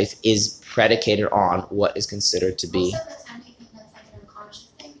his wife is predicated on what is considered to be. Also, the time you think that's like an unconscious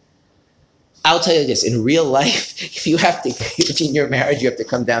thing. I'll tell you this, in real life, if in your marriage you have to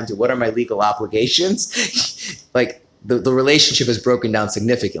come down to what are my legal obligations, like the relationship is broken down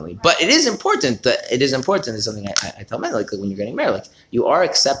significantly. But it is important, is something I tell men, like when you're getting married, like you are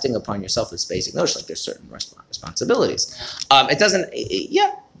accepting upon yourself this basic notion, like there's certain responsibilities. It doesn't,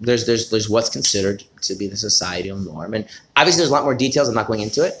 there's what's considered to be the societal norm. And obviously there's a lot more details, I'm not going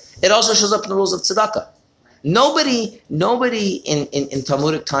into it. It also shows up in the rules of tzedakah. Nobody in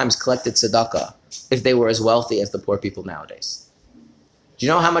Talmudic times collected tzedakah if they were as wealthy as the poor people nowadays. Do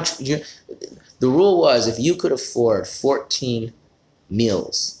you know how much? The rule was if you could afford 14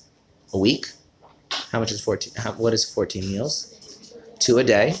 meals a week, how much is 14? What is 14 meals? 2 a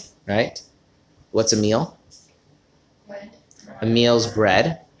day, right? What's a meal? Bread. A meal's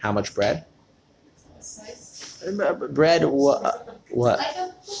bread. How much bread? Bread. What? Like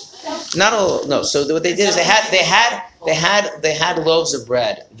a Not all. No. So what they did is they had loaves of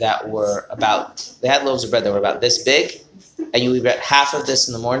bread that were about this big, and you eat half of this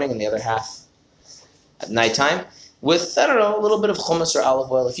in the morning and the other half at nighttime with, I don't know, a little bit of hummus or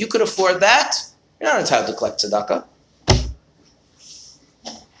olive oil. If you could afford that, you're not entitled to collect tzedakah.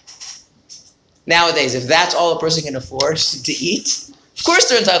 Nowadays, if that's all a person can afford to eat, of course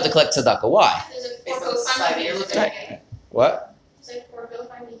they're entitled to collect tzedakah. Why? There's a Based on the poor society you're living in. What? It's like poor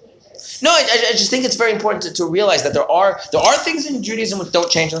GoFundMe pages. No, I just think it's very important to realize that there are things in Judaism which don't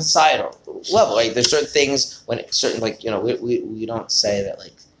change on a societal level. Right? There's certain things we don't say that,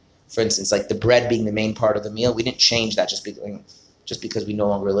 like, for instance, like the bread being the main part of the meal, we didn't change that just because we no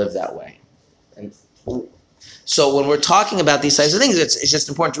longer live that way. And so when we're talking about these types of things, it's just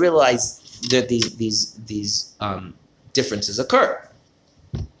important to realize that these differences occur.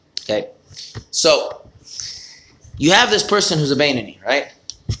 Okay, so you have this person who's a Beinoni, right?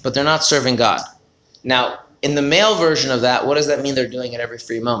 But they're not serving God. Now, in the male version of that, what does that mean they're doing at every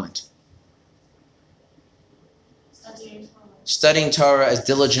free moment? Studying Torah as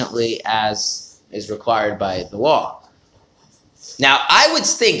diligently as is required by the law. Now, I would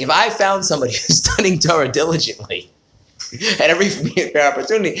think if I found somebody who's studying Torah diligently, at every fair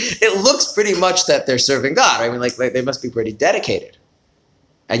opportunity, it looks pretty much that they're serving God. I mean, like they must be pretty dedicated.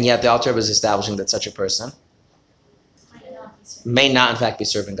 And yet the Alter Rebbe is establishing that such a person may not, in fact, be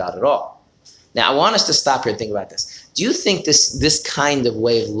serving God at all. Now, I want us to stop here and think about this. Do you think this kind of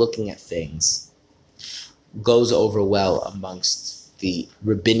way of looking at things goes over well amongst the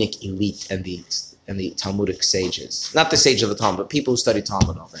rabbinic elite and the Talmudic sages? Not the sage of the Talmud, but people who study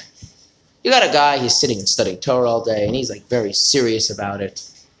Talmud all day. You got a guy, he's sitting and studying Torah all day, and he's like very serious about it.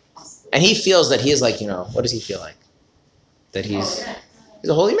 And he feels that he is like, what does he feel like? That he's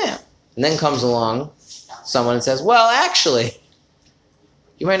a holy man. And then comes along someone and says, well, actually,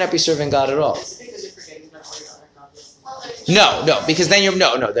 you might not be serving God at all. Is it because you're forgetting about all your other gods? No, because then you're,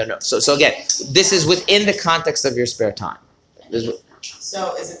 no. So again, this is within the context of your spare time.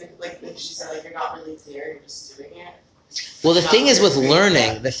 So is it like she said, like you're not really there, you're just doing it? Well, the thing is with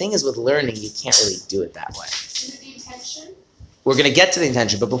learning, you can't really do it that way. Is it the intention? We're going to get to the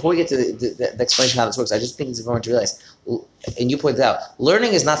intention, but before we get to the explanation of how this works, I just think it's important to realize, and you pointed out,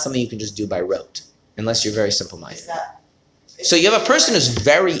 learning is not something you can just do by rote, unless you're very simple-minded. So you have a person who's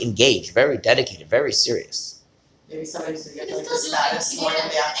very engaged, very dedicated, very serious. Maybe somebody's doing it for like the status more than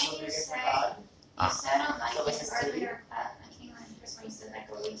the actual doing it for God. You said on So like this earlier, I came on just when you said like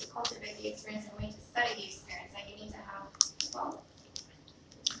a way to cultivate the experience and a way to study the experience, like you need to have,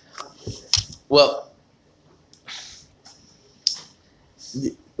 Well,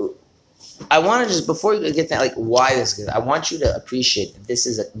 I want to just, before you get to like why this is, I want you to appreciate that this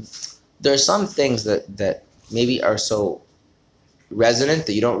is there are some things that maybe are so resonant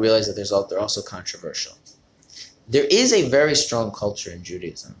that you don't realize that they're also controversial. There is a very strong culture in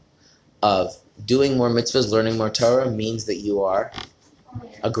Judaism of doing more mitzvahs, learning more Torah means that you are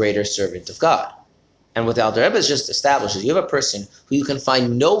a greater servant of God. And what the Alter Rebbe has just established is you have a person who you can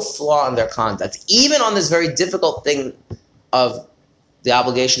find no flaw in their conduct, even on this very difficult thing of the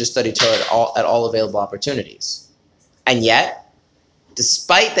obligation to study Torah at all available opportunities. And yet,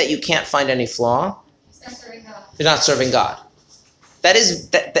 despite that you can't find any flaw, you're not serving God. That is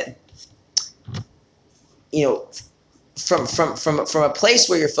from a place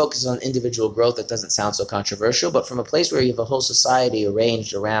where you're focused on individual growth, that doesn't sound so controversial, but from a place where you have a whole society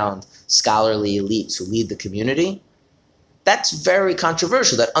arranged around scholarly elites who lead the community, that's very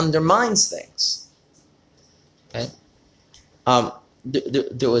controversial. That undermines things. Okay?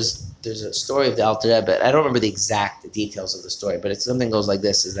 There's a story of the Alter Rebbe. I don't remember the exact details of the story, but it's something goes like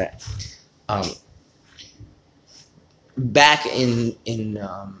this: is that back in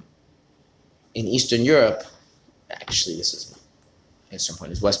Eastern Europe, actually this is Eastern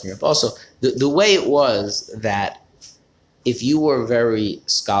point is Western Europe also, the way it was that if you were very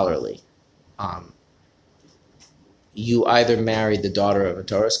scholarly, you either married the daughter of a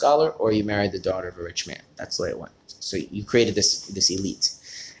Torah scholar or you married the daughter of a rich man. That's the way it went. So you created this elite.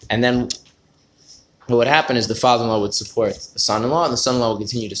 And then what would happen is the father-in-law would support the son-in-law, and the son-in-law would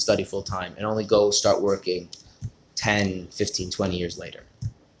continue to study full-time and only go start working 10, 15, 20 years later.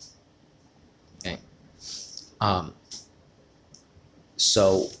 Okay.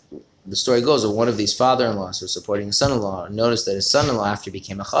 So the story goes that one of these father-in-laws who was supporting his son-in-law noticed that his son-in-law, after he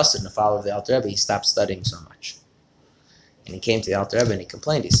became a chassid and a follower of the Alter Rebbe, he stopped studying so much. And he came to the Alter Rebbe and he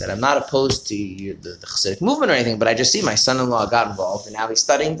complained. He said, I'm not opposed to the Chassidic movement or anything, but I just see my son-in-law got involved and now he's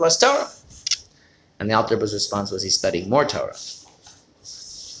studying less Torah. And the Alter Rebbe's response was, he's studying more Torah.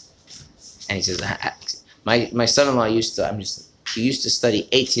 And he says, my son-in-law used to study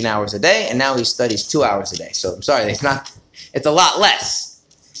 18 hours a day, and now he studies 2 hours a day. So I'm sorry, it's a lot less.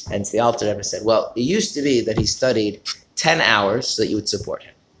 And the Alter Rebbe said, well, it used to be that he studied 10 hours so that you would support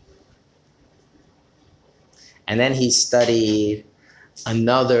him. And then he studied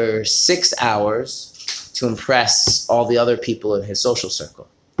another 6 hours to impress all the other people in his social circle.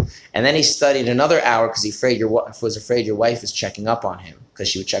 And then he studied another hour because he was afraid your wife was checking up on him, because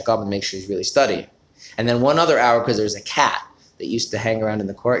she would check up and make sure he's really studying. And then 1 other hour because there was a cat that used to hang around in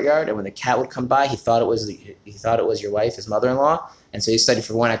the courtyard, and when the cat would come by, he thought it was your wife, his mother-in-law, and so he studied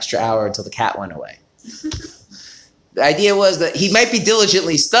for 1 extra hour until the cat went away. The idea was that he might be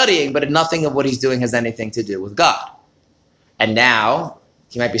diligently studying, but nothing of what he's doing has anything to do with God. And now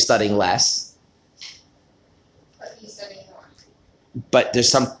he might be studying less, but he's studying more. but there's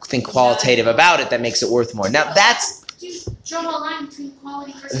something qualitative about it that makes it worth more. Now that's Draw a line between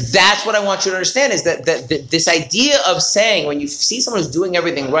quality versus That's what I want you to understand, is that this idea of saying, when you see someone who's doing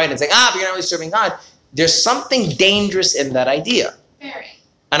everything right and saying, but you're not really serving God, there's something dangerous in that idea. Very.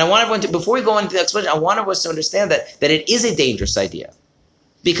 And I want everyone to, before we go into the explanation, I want everyone to understand that it is a dangerous idea.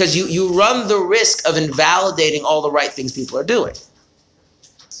 Because you run the risk of invalidating all the right things people are doing.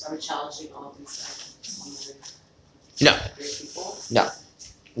 So I'm challenging all of these things. No. Great people? No.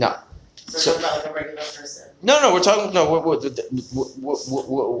 So we're talking about like a regular person. No, we're talking. No,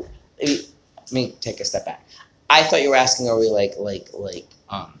 let me take a step back. I thought you were asking, are we like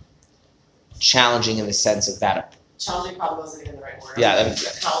challenging in the sense of that? Challenging probably wasn't even the right word. Yeah, Like the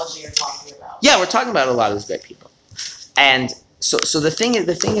technology you're talking about. Yeah, we're talking about a lot of these great people, and so the thing is,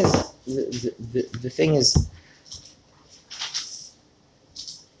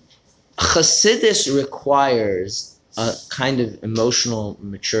 Chassidus requires a kind of emotional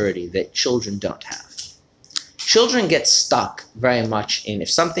maturity that children don't have. Children get stuck very much in,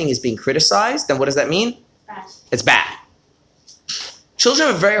 if something is being criticized, then what does that mean? Bad. It's bad. Children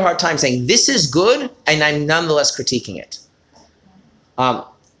have a very hard time saying, this is good, and I'm nonetheless critiquing it.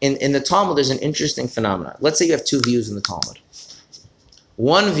 In the Talmud, there's an interesting phenomenon. Let's say you have two views in the Talmud.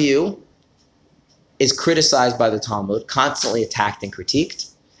 One view is criticized by the Talmud, constantly attacked and critiqued,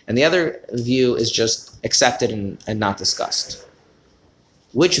 and the other view is just accepted and not discussed.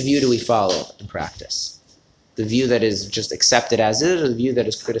 Which view do we follow in practice? The view that is just accepted as is, or the view that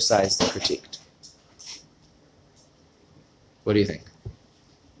is criticized and critiqued? What do you think?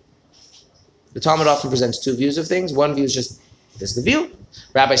 The Talmud often presents two views of things. One view is just, this is the view.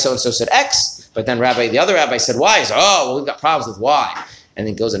 Rabbi so-and-so said X, but then the other rabbi said Y. So, we've got problems with Y. And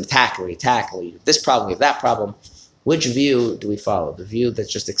then goes and attack. We have this problem, we have that problem. Which view do we follow? The view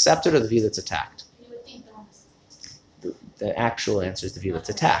that's just accepted or the view that's attacked? You would think the one that's The actual answer is the view that's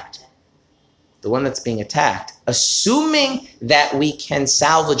attacked. The one that's being attacked. Assuming that we can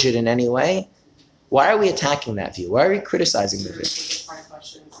salvage it in any way, why are we attacking that view? Why are we criticizing the view?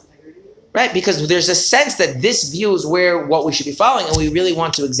 Right, because there's a sense that this view is what we should be following, and we really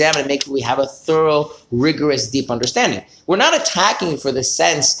want to examine and make sure we have a thorough, rigorous, deep understanding. We're not attacking it for the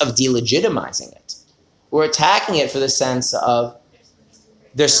sense of delegitimizing it. We're attacking it for the sense of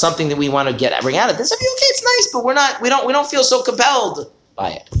there's something that we want to bring out of this. Okay, it's nice, but we don't feel so compelled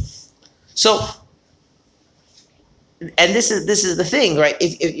by it. So, and this is the thing, right?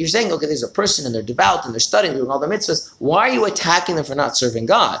 If you're saying, okay, there's a person and they're devout and they're studying, doing all their mitzvahs, why are you attacking them for not serving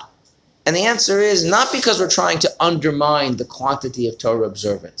God? And the answer is not because we're trying to undermine the quantity of Torah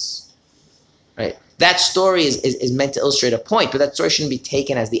observance, right? That story is meant to illustrate a point, but that story shouldn't be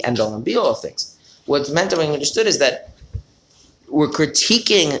taken as the end-all and be-all of things. What's meant to be understood is that we're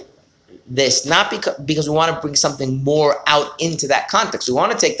critiquing this not because we want to bring something more out into that context. We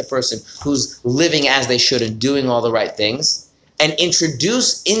want to take the person who's living as they should and doing all the right things and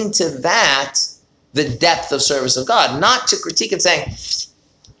introduce into that the depth of service of God, not to critique and saying,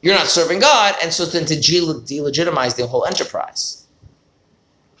 you're not serving God, and so then to delegitimize the whole enterprise.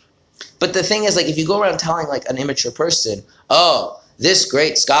 But the thing is, like, if you go around telling like an immature person, this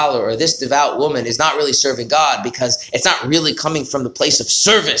great scholar or this devout woman is not really serving God because it's not really coming from the place of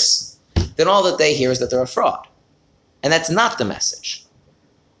service, then all that they hear is that they're a fraud. And that's not the message.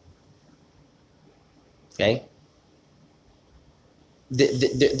 Okay?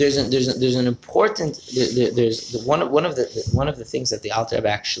 There's an important one of the things that the Alter Rebbe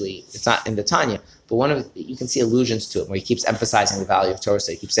actually, it's not in the Tanya, but you can see allusions to it where he keeps emphasizing the value of Torah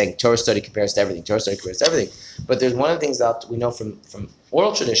study. He keeps saying Torah study compares to everything. Torah study compares to everything. But there's one of the things that we know from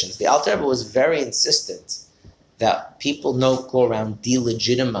oral traditions. The Alter Rebbe was very insistent that people don't go around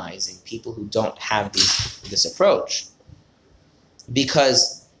delegitimizing people who don't have this approach,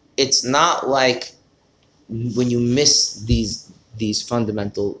 because it's not like when you miss these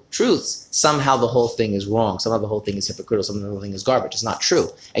fundamental truths, somehow the whole thing is wrong, somehow the whole thing is hypocritical, somehow the whole thing is garbage. It's not true.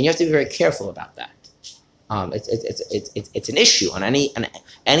 And you have to be very careful about that. It's an issue. And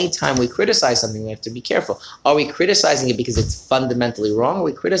any time we criticize something, we have to be careful. Are we criticizing it because it's fundamentally wrong? Or are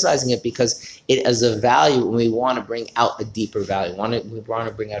we criticizing it because it is a value and we want to bring out a deeper value? We want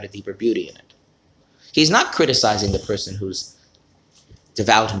to bring out a deeper beauty in it. He's not criticizing the person who's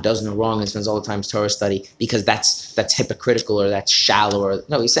devout and does no wrong and spends all the time Torah study because that's hypocritical or that's shallow. Or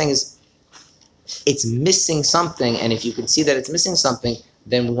no, he's saying it's missing something, and if you can see that it's missing something,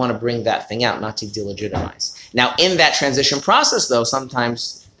 then we want to bring that thing out, not to delegitimize. Now, in that transition process, though,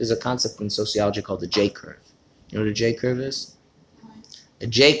 sometimes there's a concept in sociology called the J curve. You know what a J curve is? A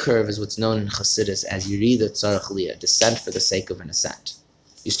J curve is what's known in Chassidus as Yerida Tzarech Liyah, descent for the sake of an ascent.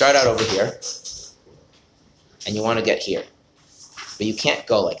 You start out over here, and you want to get here. But you can't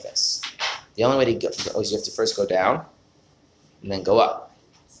go like this. The only way to go is you have to first go down and then go up.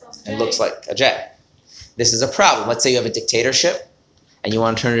 It looks like a J. This is a problem. Let's say you have a dictatorship and you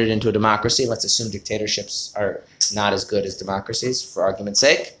want to turn it into a democracy. Let's assume dictatorships are not as good as democracies, for argument's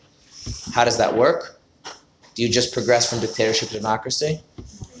sake. How does that work? Do you just progress from dictatorship to democracy?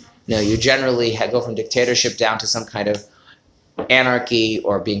 No, you generally go from dictatorship down to some kind of anarchy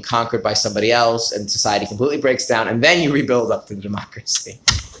or being conquered by somebody else and society completely breaks down, and then you rebuild up to the democracy.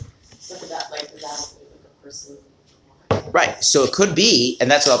 So for that, like a person. Right. So it could be, and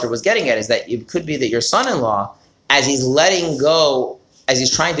that's what Alter was getting at, is that it could be that your son-in-law, as he's letting go, as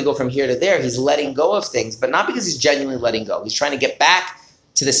he's trying to go from here to there, he's letting go of things, but not because he's genuinely letting go. He's trying to get back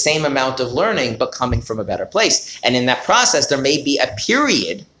to the same amount of learning, but coming from a better place. And in that process, there may be a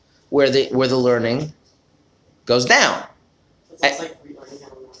period where the learning goes down. It's like relearning how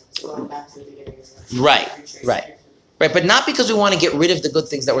to learn. So going back to the beginning. Right. But not because we want to get rid of the good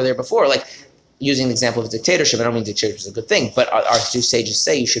things that were there before. Like, using the example of dictatorship, I don't mean dictatorship is a good thing, but our two sages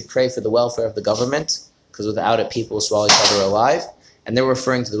say you should pray for the welfare of the government, because without it, people will swallow each other alive. And they were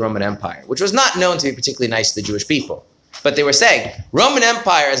referring to the Roman Empire, which was not known to be particularly nice to the Jewish people. But they were saying, Roman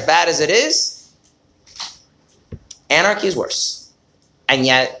Empire, as bad as it is, anarchy is worse. And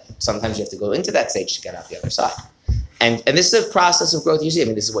yet, sometimes you have to go into that stage to get out the other side. And this is a process of growth you see. I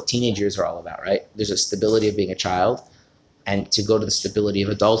mean, this is what teenage years are all about, right? There's a stability of being a child. And to go to the stability of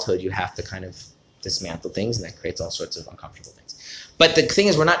adulthood, you have to kind of dismantle things, and that creates all sorts of uncomfortable things. But the thing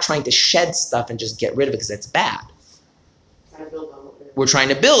is, we're not trying to shed stuff and just get rid of it because that's bad. We're trying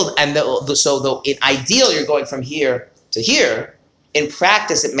to build, and so in ideal, you're going from here to here. In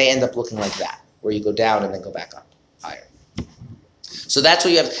practice, it may end up looking like that, where you go down and then go back up higher. So that's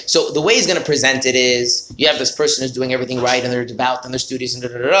what you have. So the way he's going to present it is, you have this person who's doing everything right, and they're devout, and they're studious, and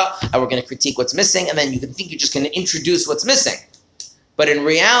and we're going to critique what's missing, and then you can think you're just going to introduce what's missing. But in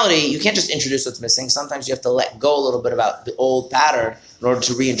reality, you can't just introduce what's missing. Sometimes you have to let go a little bit about the old pattern in order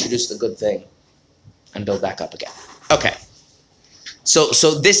to reintroduce the good thing and build back up again. Okay. So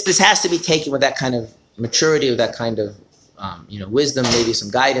this has to be taken with that kind of maturity, with that kind of wisdom, maybe some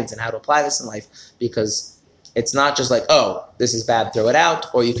guidance in how to apply this in life, because it's not just like, oh, this is bad, throw it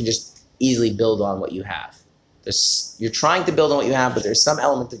out, or you can just easily build on what you have. You're trying to build on what you have, but there's some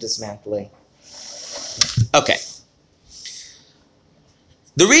element of dismantling. Okay.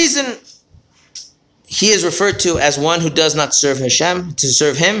 The reason he is referred to as one who does not serve Hashem, to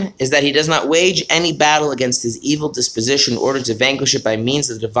serve him, is that he does not wage any battle against his evil disposition in order to vanquish it by means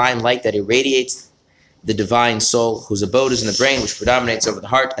of the divine light that irradiates the divine soul, whose abode is in the brain, which predominates over the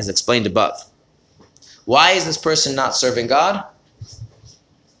heart, as explained above. Why is this person not serving God?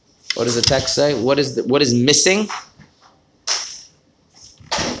 What does the text say? What is missing?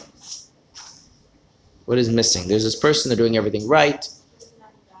 What is missing? There's this person, they're doing everything right.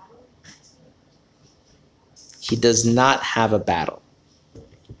 He does not have a battle.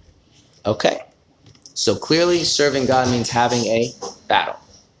 Okay. So clearly serving God means having a battle.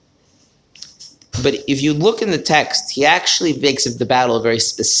 But if you look in the text, he actually makes of the battle a very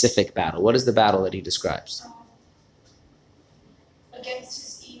specific battle. What is the battle that he describes? Against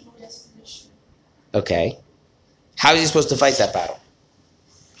his evil disposition. Okay. How is he supposed to fight that battle?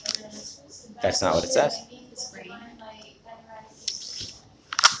 That's not what it says.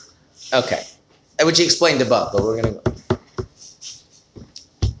 Okay. Which he explained above, but we're going to go.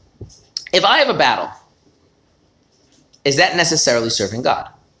 If I have a battle, is that necessarily serving God?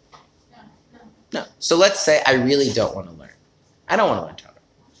 No. So let's say I really don't want to learn. I don't want to learn Torah.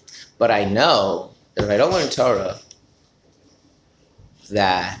 But I know that if I don't learn Torah,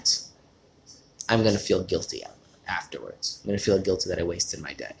 that I'm going to feel guilty afterwards. I'm going to feel guilty that I wasted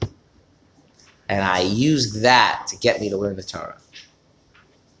my day. And I use that to get me to learn the Torah.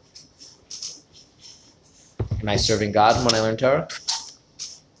 Am I serving God when I learn Torah?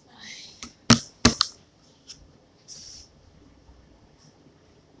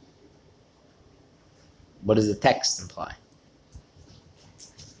 What does the text imply?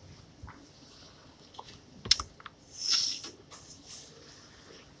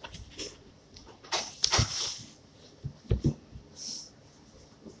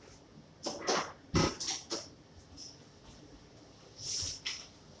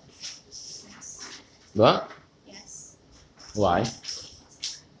 What? Yes. Why? It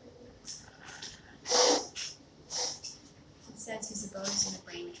says his abode is in the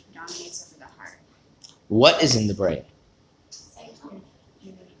brain, which predominates over the heart. What is in the brain?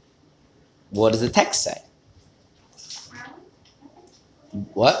 What does the text say?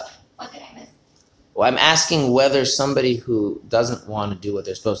 What? What did I miss? Well, I'm asking whether somebody who doesn't want to do what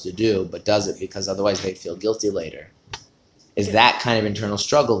they're supposed to do, but does it because otherwise they feel guilty later, is that kind of internal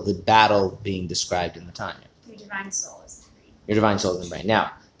struggle the battle being described in the Tanya? Your divine soul is in the brain. Your divine soul is in the brain.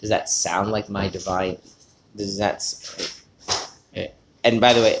 Now, does that sound like my divine... And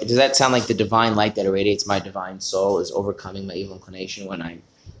by the way, does that sound like the divine light that irradiates my divine soul is overcoming my evil inclination when I'm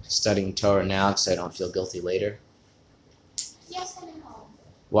studying Torah now so I don't feel guilty later? Yes and no.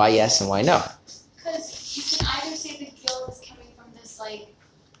 Why yes and why no? Because you can either say the guilt is coming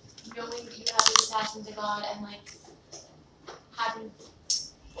knowing that you have this attachment to God and like having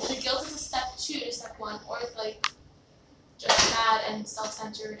the guilt is a step 2 to step 1, or it's like just mad and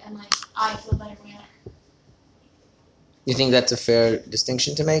self-centered and like I feel better when You think that's a fair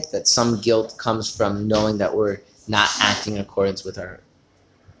distinction to make? That some guilt comes from knowing that we're not acting in accordance with our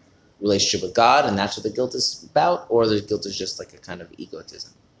relationship with God, and that's what the guilt is about? Or the guilt is just like a kind of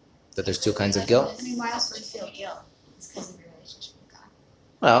egotism? That there's two kinds of guilt? I mean, why else would you feel guilt? It's because of your relationship with God.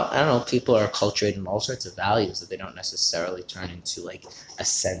 Well, I don't know. People are acculturated in all sorts of values that they don't necessarily turn into like a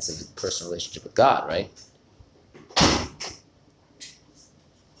sense of a personal relationship with God, right? I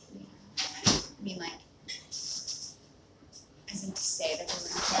mean, like, as in to say that we're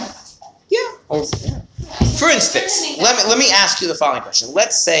not God. Yeah. Or, for instance, let me ask you the following question.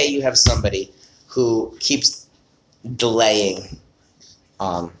 Let's say you have somebody who keeps delaying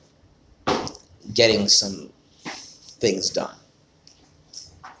getting some things done.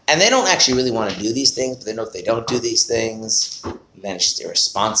 And they don't actually really want to do these things, but they know if they don't do these things, then it's just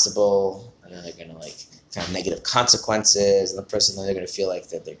irresponsible, and then they're going to like kind of negative consequences, and the person then they're going to feel like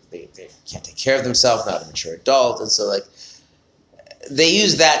that they can't take care of themselves, not a mature adult, and so like they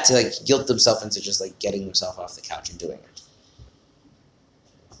use that to like guilt themselves into just like getting themselves off the couch and doing it.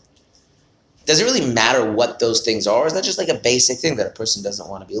 Does it really matter what those things are, or is that just like a basic thing that a person doesn't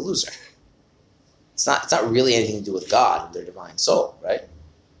want to be a loser? It's not really anything to do with God and their divine soul, right?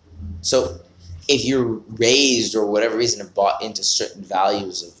 So if you're raised or whatever reason have bought into certain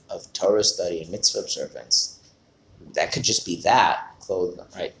values of Torah study and mitzvah observance, that could just be that, clothed,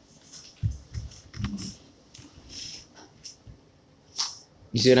 right?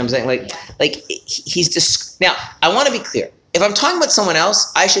 You see what I'm saying? Like he's just now. I want to be clear. If I'm talking about someone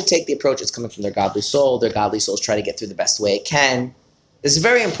else, I should take the approach it's coming from their godly soul. Their godly souls try to get through the best way it can. It's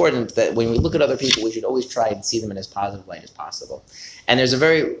very important that when we look at other people, we should always try and see them in as positive light as possible. And there's a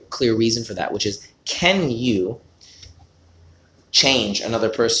very clear reason for that, which is, can you change another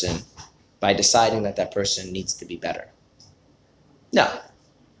person by deciding that that person needs to be better? No.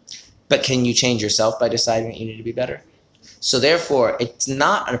 But can you change yourself by deciding that you need to be better? So therefore, it's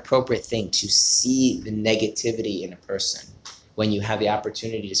not an appropriate thing to see the negativity in a person when you have the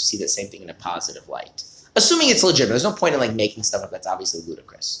opportunity to see that same thing in a positive light. Assuming it's legitimate. There's no point in like making stuff up that's obviously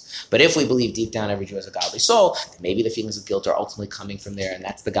ludicrous. But if we believe deep down every Jew has a godly soul, then maybe the feelings of guilt are ultimately coming from there, and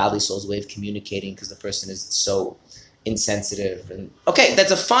that's the godly soul's way of communicating because the person is so insensitive. And okay,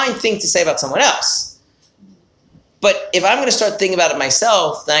 that's a fine thing to say about someone else. But if I'm going to start thinking about it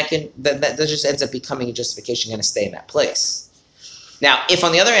myself, then that just ends up becoming a justification. I'm going to stay in that place. Now, if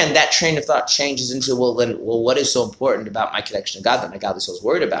on the other end that train of thought changes into what is so important about my connection to God that my godly soul is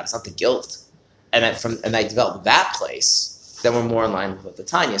worried about? It's not the guilt. And I develop that place, then we're more in line with what the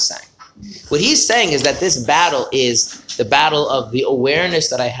Tanya is saying. What he's saying is that this battle is the battle of the awareness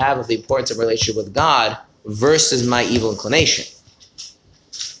that I have of the importance of relationship with God versus my evil inclination.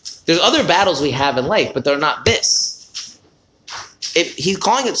 There's other battles we have in life, but they're not this. He's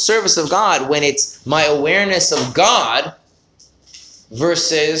calling it service of God when it's my awareness of God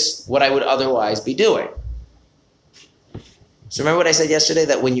versus what I would otherwise be doing. So remember what I said yesterday,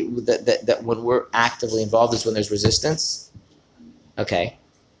 that when that when we're actively involved is when there's resistance? Okay.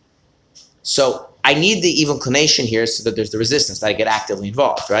 So I need the evil inclination here so that there's the resistance, that I get actively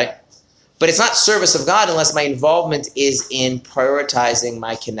involved, right? But it's not service of God unless my involvement is in prioritizing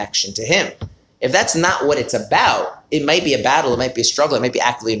my connection to Him. If that's not what it's about, it might be a battle, it might be a struggle, it might be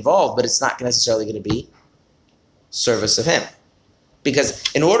actively involved, but it's not necessarily going to be service of Him. Because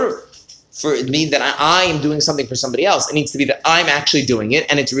in order for it to mean that I am doing something for somebody else, it needs to be that I'm actually doing it,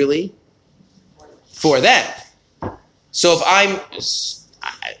 and it's really for them. So I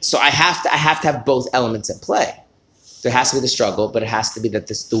have to have both elements at play. There has to be the struggle, but it has to be that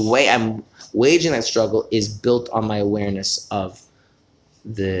the way I'm waging that struggle is built on my awareness of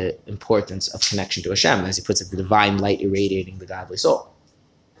the importance of connection to Hashem, as he puts it, the divine light irradiating the godly soul.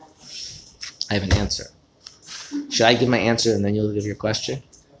 I have an answer. Should I give my answer and then you'll give your question?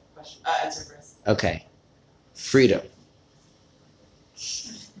 Answer first. Okay. Freedom.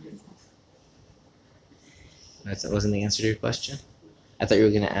 That wasn't the answer to your question? I thought you were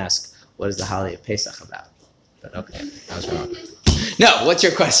going to ask, what is the holiday of Pesach about? But okay, I was wrong. No, what's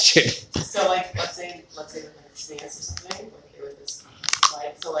your question? So like, let's say with like sneeze or something, like with this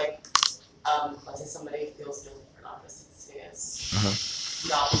slide. So like, let's say somebody feels guilty for not missing sneeze,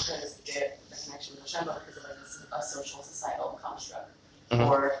 not because they get a connection with Hashem, but because of like a social societal construct.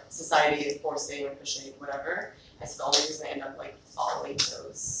 Or society forcing or pushing, whatever. And so the only reason they end up like following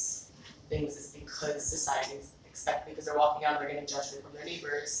those things is because society expects, because they're walking out and they're getting judgment from their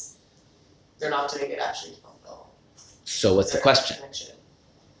neighbors. They're not doing it actually to fulfill. So what's the question? Connection.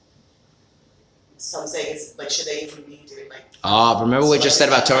 some saying is like, should they even be doing like? Remember what we just said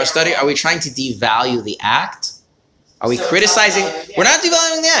about Torah study? Are we trying to devalue the act? Are we So criticizing? it's not valuing the We're not act.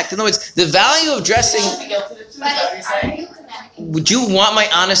 devaluing the act. In other words, the value of dressing. Should be guilty of it too, is But that what you're are saying? you connecting? Would you want my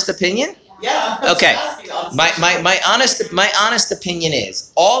honest opinion? Yeah. Okay. I'm asking, honestly. My honest opinion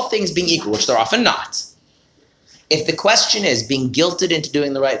is, all things being equal, which they're often not. If the question is being guilted into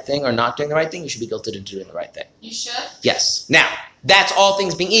doing the right thing or not doing the right thing, you should be guilted into doing the right thing. You should? Yes. Now, that's all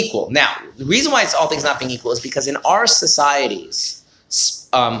things being equal. Now, the reason why it's all things not being equal is because in our societies,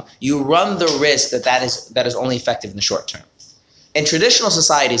 you run the risk that is only effective in the short term. In traditional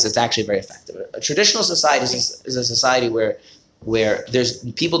societies, it's actually very effective. A traditional society is a society where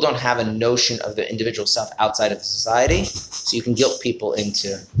people don't have a notion of the individual self outside of the society, so you can guilt people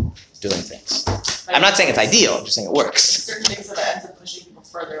into doing things. I'm not saying it's ideal. I'm just saying it works. Certain things that ends up pushing people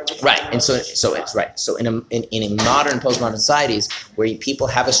further away. From Right, their and so relationship. it's right. So in a modern, postmodern societies where people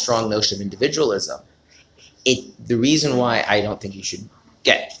have a strong notion of individualism, the reason why I don't think you should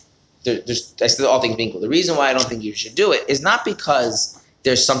I said all things being equal. The reason why I don't think you should do it is not because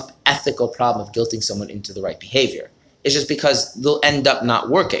there's some ethical problem of guilting someone into the right behavior. It's just because they'll end up not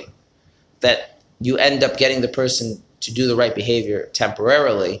working. That you end up getting the person to do the right behavior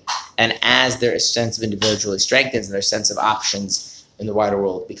temporarily, and as their sense of individuality strengthens and their sense of options in the wider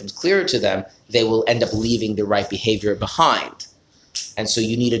world becomes clearer to them, they will end up leaving the right behavior behind. And so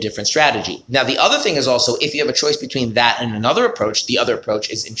you need a different strategy. Now, the other thing is also, if you have a choice between that and another approach, the other approach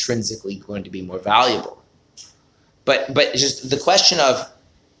is intrinsically going to be more valuable. But just the question of,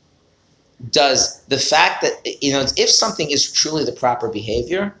 does the fact that, if something is truly the proper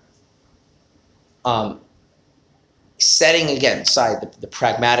behavior, setting again aside the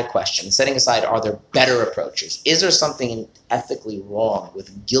pragmatic question, setting aside, are there better approaches? Is there something ethically wrong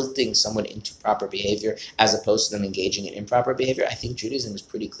with guilting someone into proper behavior as opposed to them engaging in improper behavior? I think Judaism is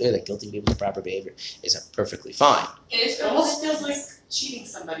pretty clear that guilting people into proper behavior is perfectly fine. It almost feels like cheating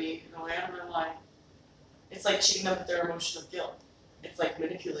somebody in a way. I don't know why. It's like cheating them with their emotion of guilt. It's like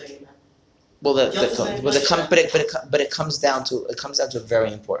manipulating them. Well, but it comes down to a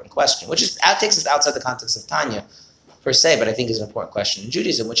very important question, which takes us outside the context of Tanya, per se, but I think is an important question in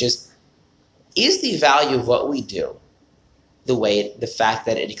Judaism, which is the value of what we do the fact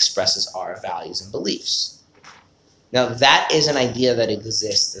that it expresses our values and beliefs? Now, that is an idea that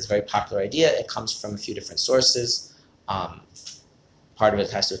exists. It's a very popular idea. It comes from a few different sources. Part of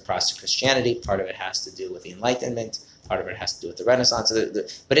it has to do with Protestant Christianity. Part of it has to do with the Enlightenment. Part of it has to do with the Renaissance.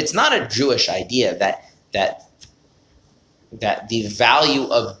 But it's not a Jewish idea that the value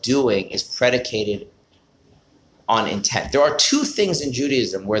of doing is predicated on intent. There are two things in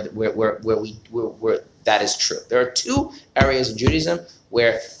Judaism where that is true. There are two areas in Judaism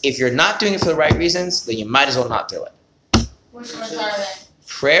where if you're not doing it for the right reasons, then you might as well not do it. Which ones are they?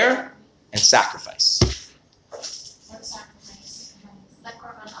 Prayer and sacrifice. What sacrifice? Like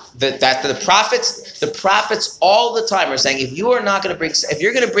korbanot? The prophets all the time are saying, if you're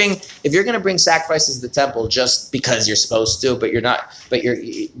going to bring sacrifices to the temple just because you're supposed to, but you're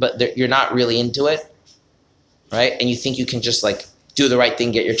not really into it, right? And you think you can just do the right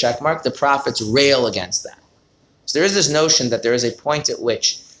thing, get your check mark. The prophets rail against that. So there is this notion that there is a point at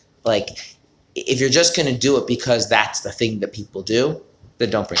which, if you're just going to do it because that's the thing that people do, then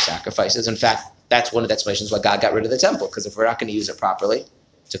don't bring sacrifices. In fact, that's one of the explanations why God got rid of the temple, because if we're not going to use it properly,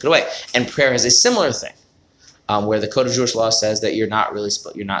 took it away. And prayer is a similar thing, where the Code of Jewish Law says that you're not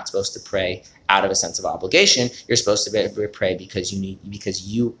supposed to pray out of a sense of obligation. You're supposed to pray because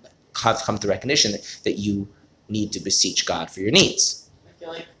you have come to recognition that you need to beseech God for your needs. I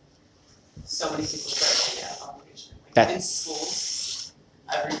feel like so many people pray out of obligation. That- In schools,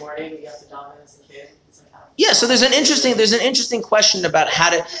 every morning you have to daven as a kid. It's Yeah, so there's an interesting question about how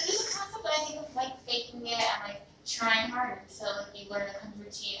to. There's a concept that I think of faking it and trying harder, so you learn a comfort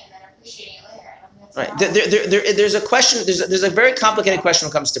routine and then appreciating it later. I don't think that's Right. There's a question. There's a very complicated question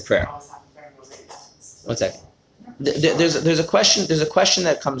when it comes to prayer. One second. There's a question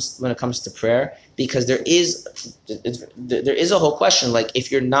that comes when it comes to prayer, because there is a whole question,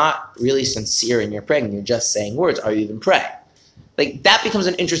 if you're not really sincere in your praying and you're just saying words, are you even praying? That becomes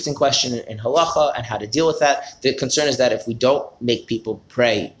an interesting question in halacha and how to deal with that. The concern is that if we don't make people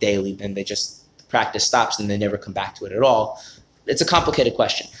pray daily, then the practice stops and they never come back to it at all. It's a complicated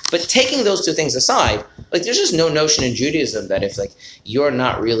question. But taking those two things aside, there's just no notion in Judaism that if you're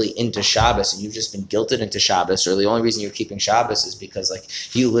not really into Shabbos and you've just been guilted into Shabbos, or the only reason you're keeping Shabbos is because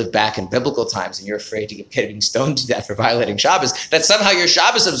you live back in biblical times and you're afraid to get getting stoned to death for violating Shabbos, that somehow your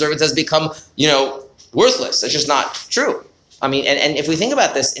Shabbos observance has become, worthless. That's just not true. I mean, and if we think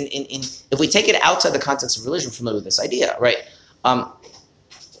about this, if we take it outside the context of religion, we're familiar with this idea, right?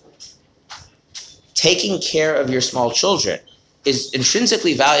 taking care of your small children is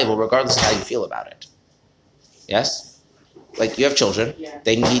intrinsically valuable regardless of how you feel about it. Yes? Like you have children,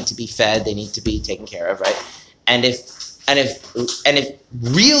 they need to be fed, they need to be taken care of, right? And if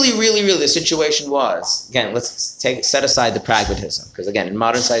really, really, really the situation was, again, let's set aside the pragmatism, because again, in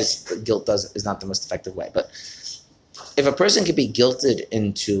modern science, guilt is not the most effective way. But if a person could be guilted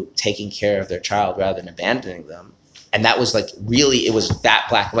into taking care of their child rather than abandoning them, and that was like really, it was that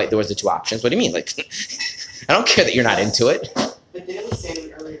black and white, there was the two options. What do you mean? Like, I don't care that you're not into it. But didn't we say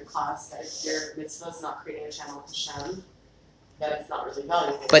in an earlier class that if your mitzvah is not creating a channel to Hashem, that it's not really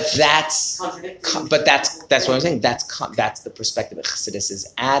valuable? But that's contradicting. But that's what I'm saying. That's the perspective that Chassidus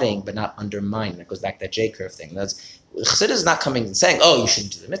is adding, but not undermining. It goes back to that J-curve thing. Chassidus is not coming and saying, "Oh, you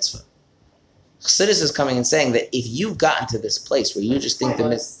shouldn't do the mitzvah." Chassidus is coming and saying that if you've gotten to this place where you just think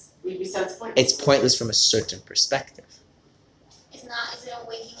it's pointless from a certain perspective. Is it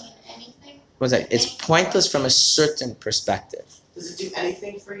awakening anything? What's that? It's pointless from a certain perspective. Does it do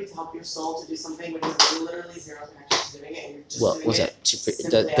anything for you to help your soul to do something when you're literally zero connection to doing it and you're just doing what's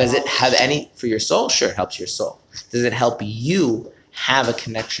it? that? Does it have any for your soul? Sure, it helps your soul. Does it help you have a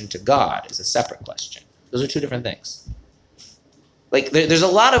connection to God? Is a separate question. Those are two different things. Like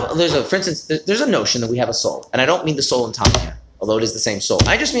for instance, there's a notion that we have a soul, and I don't mean the soul in Tanya, although it is the same soul.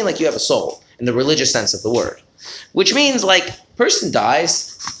 I just mean like you have a soul in the religious sense of the word, which means like person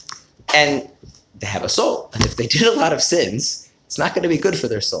dies and they have a soul, and if they did a lot of sins, it's not going to be good for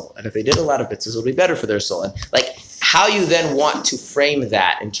their soul. And if they did a lot of mitzvahs, it'll be better for their soul. And like how you then want to frame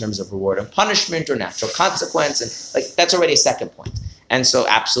that in terms of reward and punishment or natural consequence, and like that's already a second point. And so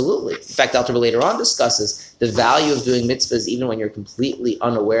absolutely. In fact, Alter later on discusses the value of doing mitzvahs even when you're completely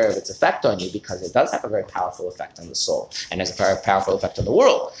unaware of its effect on you, because it does have a very powerful effect on the soul and has a very powerful effect on the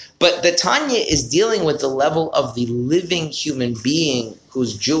world. But the Tanya is dealing with the level of the living human being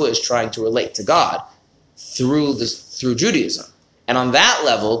who's Jewish trying to relate to God through Judaism. And on that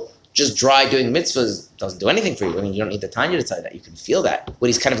level, just dry doing mitzvahs doesn't do anything for you. I mean, you don't need the Tanya to tell you that. You can feel that. What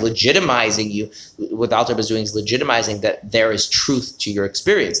he's kind of legitimizing you, what Alter is doing is legitimizing that there is truth to your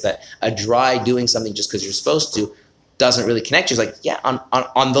experience, that a dry doing something just because you're supposed to doesn't really connect you. It's like, yeah,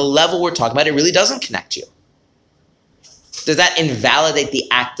 on the level we're talking about, it really doesn't connect you. Does that invalidate the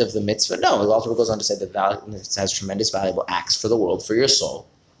act of the mitzvah? No. Alter goes on to say that it has tremendous valuable acts for the world, for your soul.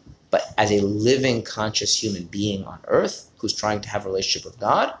 But as a living, conscious human being on earth who's trying to have a relationship with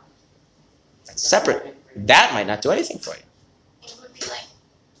God, that's separate. That might not do anything for you. It would be like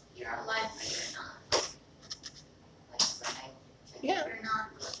you're alive, but you're not. Yeah. You're not.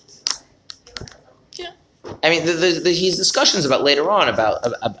 Yeah. I mean, he's discussions about later on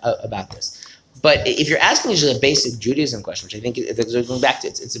about this. But if you're asking usually a basic Judaism question, which I think going back to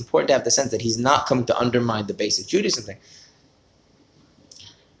it's important to have the sense that he's not coming to undermine the basic Judaism thing.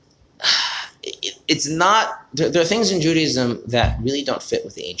 It's not. There are things in Judaism that really don't fit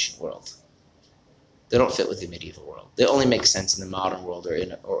with the ancient world. They don't fit with the medieval world. They only make sense in the modern world or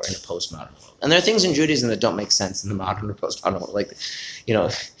in a postmodern world. And there are things in Judaism that don't make sense in the modern or postmodern world. Like,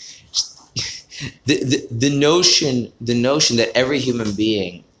 the notion that every human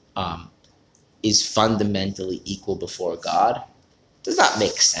being is fundamentally equal before God does not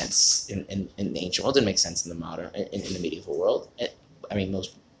make sense in the ancient world. It doesn't make sense in the modern in the medieval world.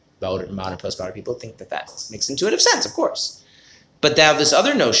 Most modern postmodern people think that makes intuitive sense, of course. But now this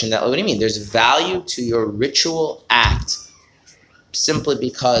other notion that, what do you mean? There's value to your ritual act simply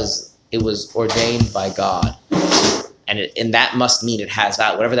because it was ordained by God. And that must mean it has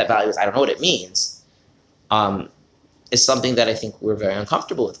value. Whatever that value is, I don't know what it means, is something that I think we're very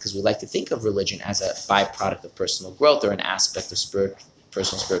uncomfortable with, because we like to think of religion as a byproduct of personal growth or an aspect of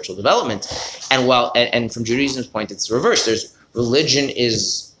personal spiritual development. And from Judaism's point, it's the reverse. Religion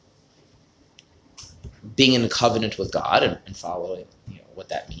is being in covenant with God and following what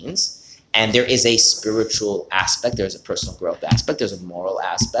that means. And there is a spiritual aspect, there's a personal growth aspect, there's a moral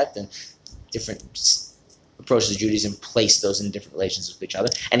aspect, and different approaches to Judaism place those in different relations with each other.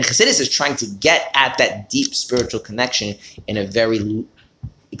 And Chassidus is trying to get at that deep spiritual connection in a very,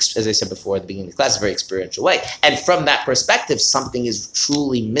 as I said before at the beginning of the class, a very experiential way. And from that perspective, something is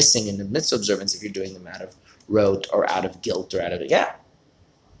truly missing in the mitzvah observance if you're doing them out of rote or out of guilt or out of,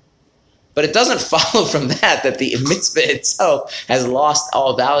 But it doesn't follow from that the mitzvah itself has lost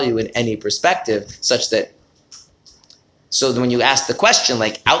all value in any perspective, such that, so when you ask the question,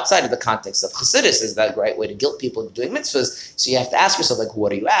 like outside of the context of Chassidus, is that the right way to guilt people into doing mitzvahs? So you have to ask yourself, like,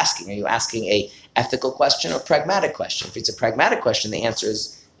 what are you asking? Are you asking a ethical question or pragmatic question? If it's a pragmatic question, the answer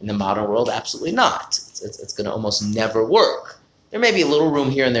is, in the modern world, absolutely not. It's going to almost never work. There may be a little room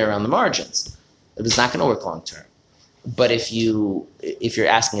here and there around the margins, but it's not going to work long term. But if you're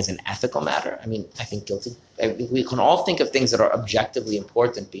asking as an ethical matter, I mean, I think we can all think of things that are objectively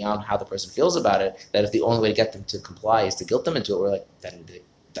important beyond how the person feels about it, that if the only way to get them to comply is to guilt them into it, we're like, then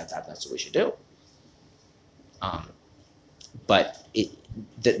that's what we should do. But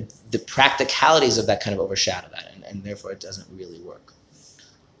the practicalities of that kind of overshadow that, and therefore it doesn't really work.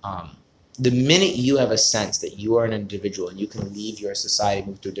 The minute you have a sense that you are an individual and you can leave your society,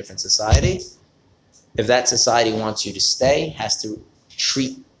 move to a different society, if that society wants you to stay, has to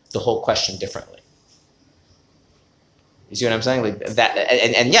treat the whole question differently. You see what I'm saying? Like that,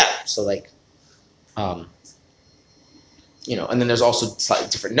 and yeah. So like, and then there's also slightly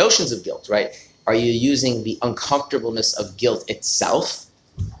different notions of guilt, right? Are you using the uncomfortableness of guilt itself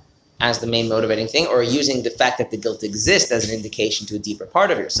as the main motivating thing, or are you using the fact that the guilt exists as an indication to a deeper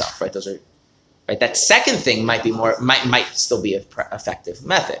part of yourself, right? Those are, right? That second thing might still be an effective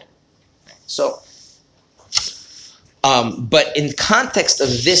method. So. But in context of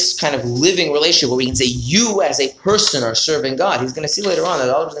this kind of living relationship where we can say you as a person are serving God, he's going to see later on that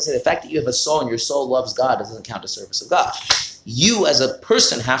Allah is going to say the fact that you have a soul and your soul loves God doesn't count as service of God. You as a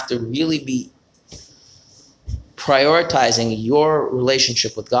person have to really be prioritizing your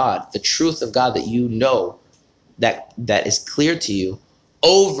relationship with God, the truth of God that you know that is clear to you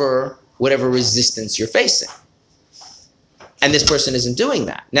over whatever resistance you're facing. And this person isn't doing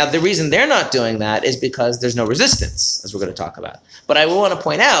that. Now, the reason they're not doing that is because there's no resistance, as we're going to talk about. But I want to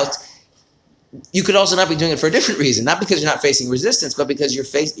point out, you could also not be doing it for a different reason. Not because you're not facing resistance, but because you're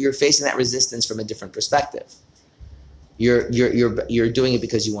facing that resistance from a different perspective. You're doing it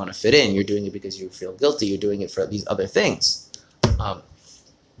because you want to fit in. You're doing it because you feel guilty. You're doing it for these other things. I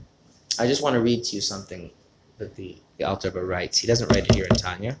just want to read to you something that the Alter Rebbe writes. He doesn't write it here in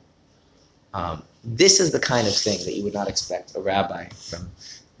Tanya. This is the kind of thing that you would not expect a rabbi from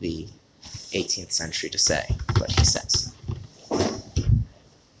the 18th century to say, but he says.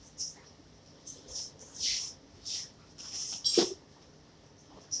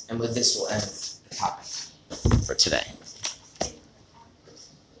 And with this, we'll end the topic for today.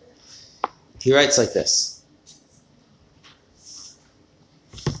 He writes like this.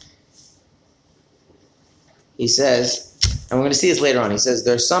 He says, and we're going to see this later on, he says,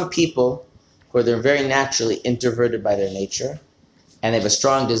 there are some people where they're very naturally introverted by their nature, and they have a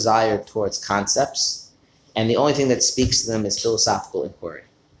strong desire towards concepts, and the only thing that speaks to them is philosophical inquiry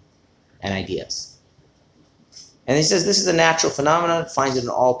and ideas. And he says this is a natural phenomenon, finds it in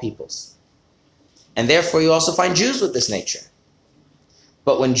all peoples. And therefore you also find Jews with this nature.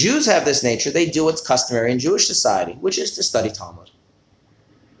 But when Jews have this nature, they do what's customary in Jewish society, which is to study Talmud.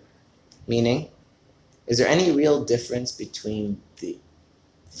 Meaning, is there any real difference between the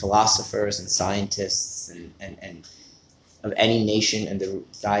philosophers and scientists and of any nation and the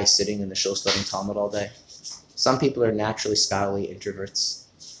guy sitting in the shul studying Talmud all day? Some people are naturally scholarly introverts.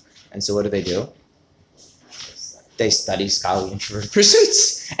 And so what do? They study scholarly introvert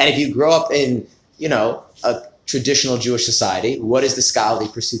pursuits. And if you grow up in, a traditional Jewish society, what is the scholarly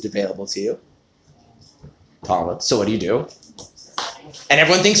pursuit available to you? Talmud. So what do? And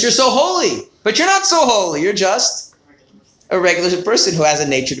everyone thinks you're so holy, but you're not so holy. You're just a regular person who has a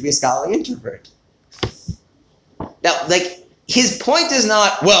nature to be a scholarly introvert. Now, his point is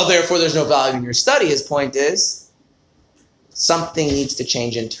not, well, therefore there's no value in your study. His point is something needs to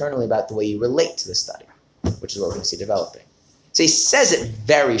change internally about the way you relate to the study, which is what we're going to see developing. So he says it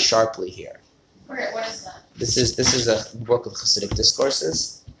very sharply here. What is that? This is a work of Hasidic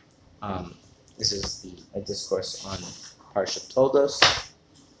discourses. This is a discourse on Parshat Toldos.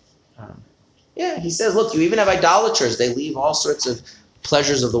 He says, look, you even have idolaters. They leave all sorts of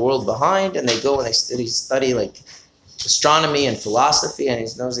pleasures of the world behind, and they go and they study like astronomy and philosophy. And he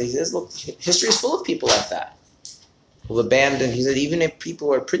says, look, history is full of people like that who abandoned. He said, even if people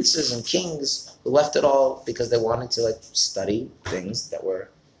were princes and kings who left it all because they wanted to study things that were,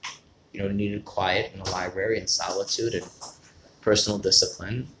 needed quiet in a library and solitude and personal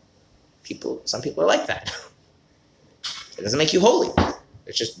discipline. Some people are like that. It doesn't make you holy.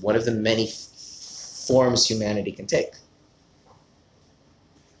 It's just one of the many forms humanity can take.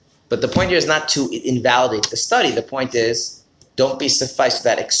 But the point here is not to invalidate the study. The point is, don't be sufficed with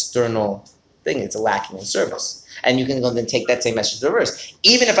that external thing. It's lacking in service. And you can go then take that same message to the reverse.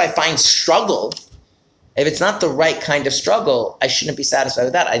 Even if I find struggle, if it's not the right kind of struggle, I shouldn't be satisfied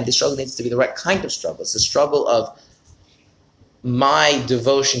with that. The struggle needs to be the right kind of struggle. It's the struggle of my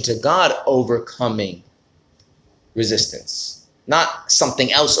devotion to God overcoming resistance, not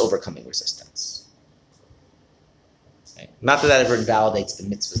something else overcoming resistance. Okay? Not that ever invalidates the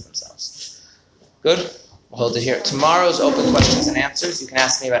mitzvahs themselves. Good? We'll hold it here. Tomorrow's open questions and answers. You can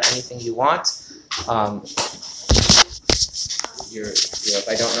ask me about anything you want. You're if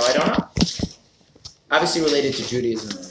I don't know, I don't know. Obviously related to Judaism.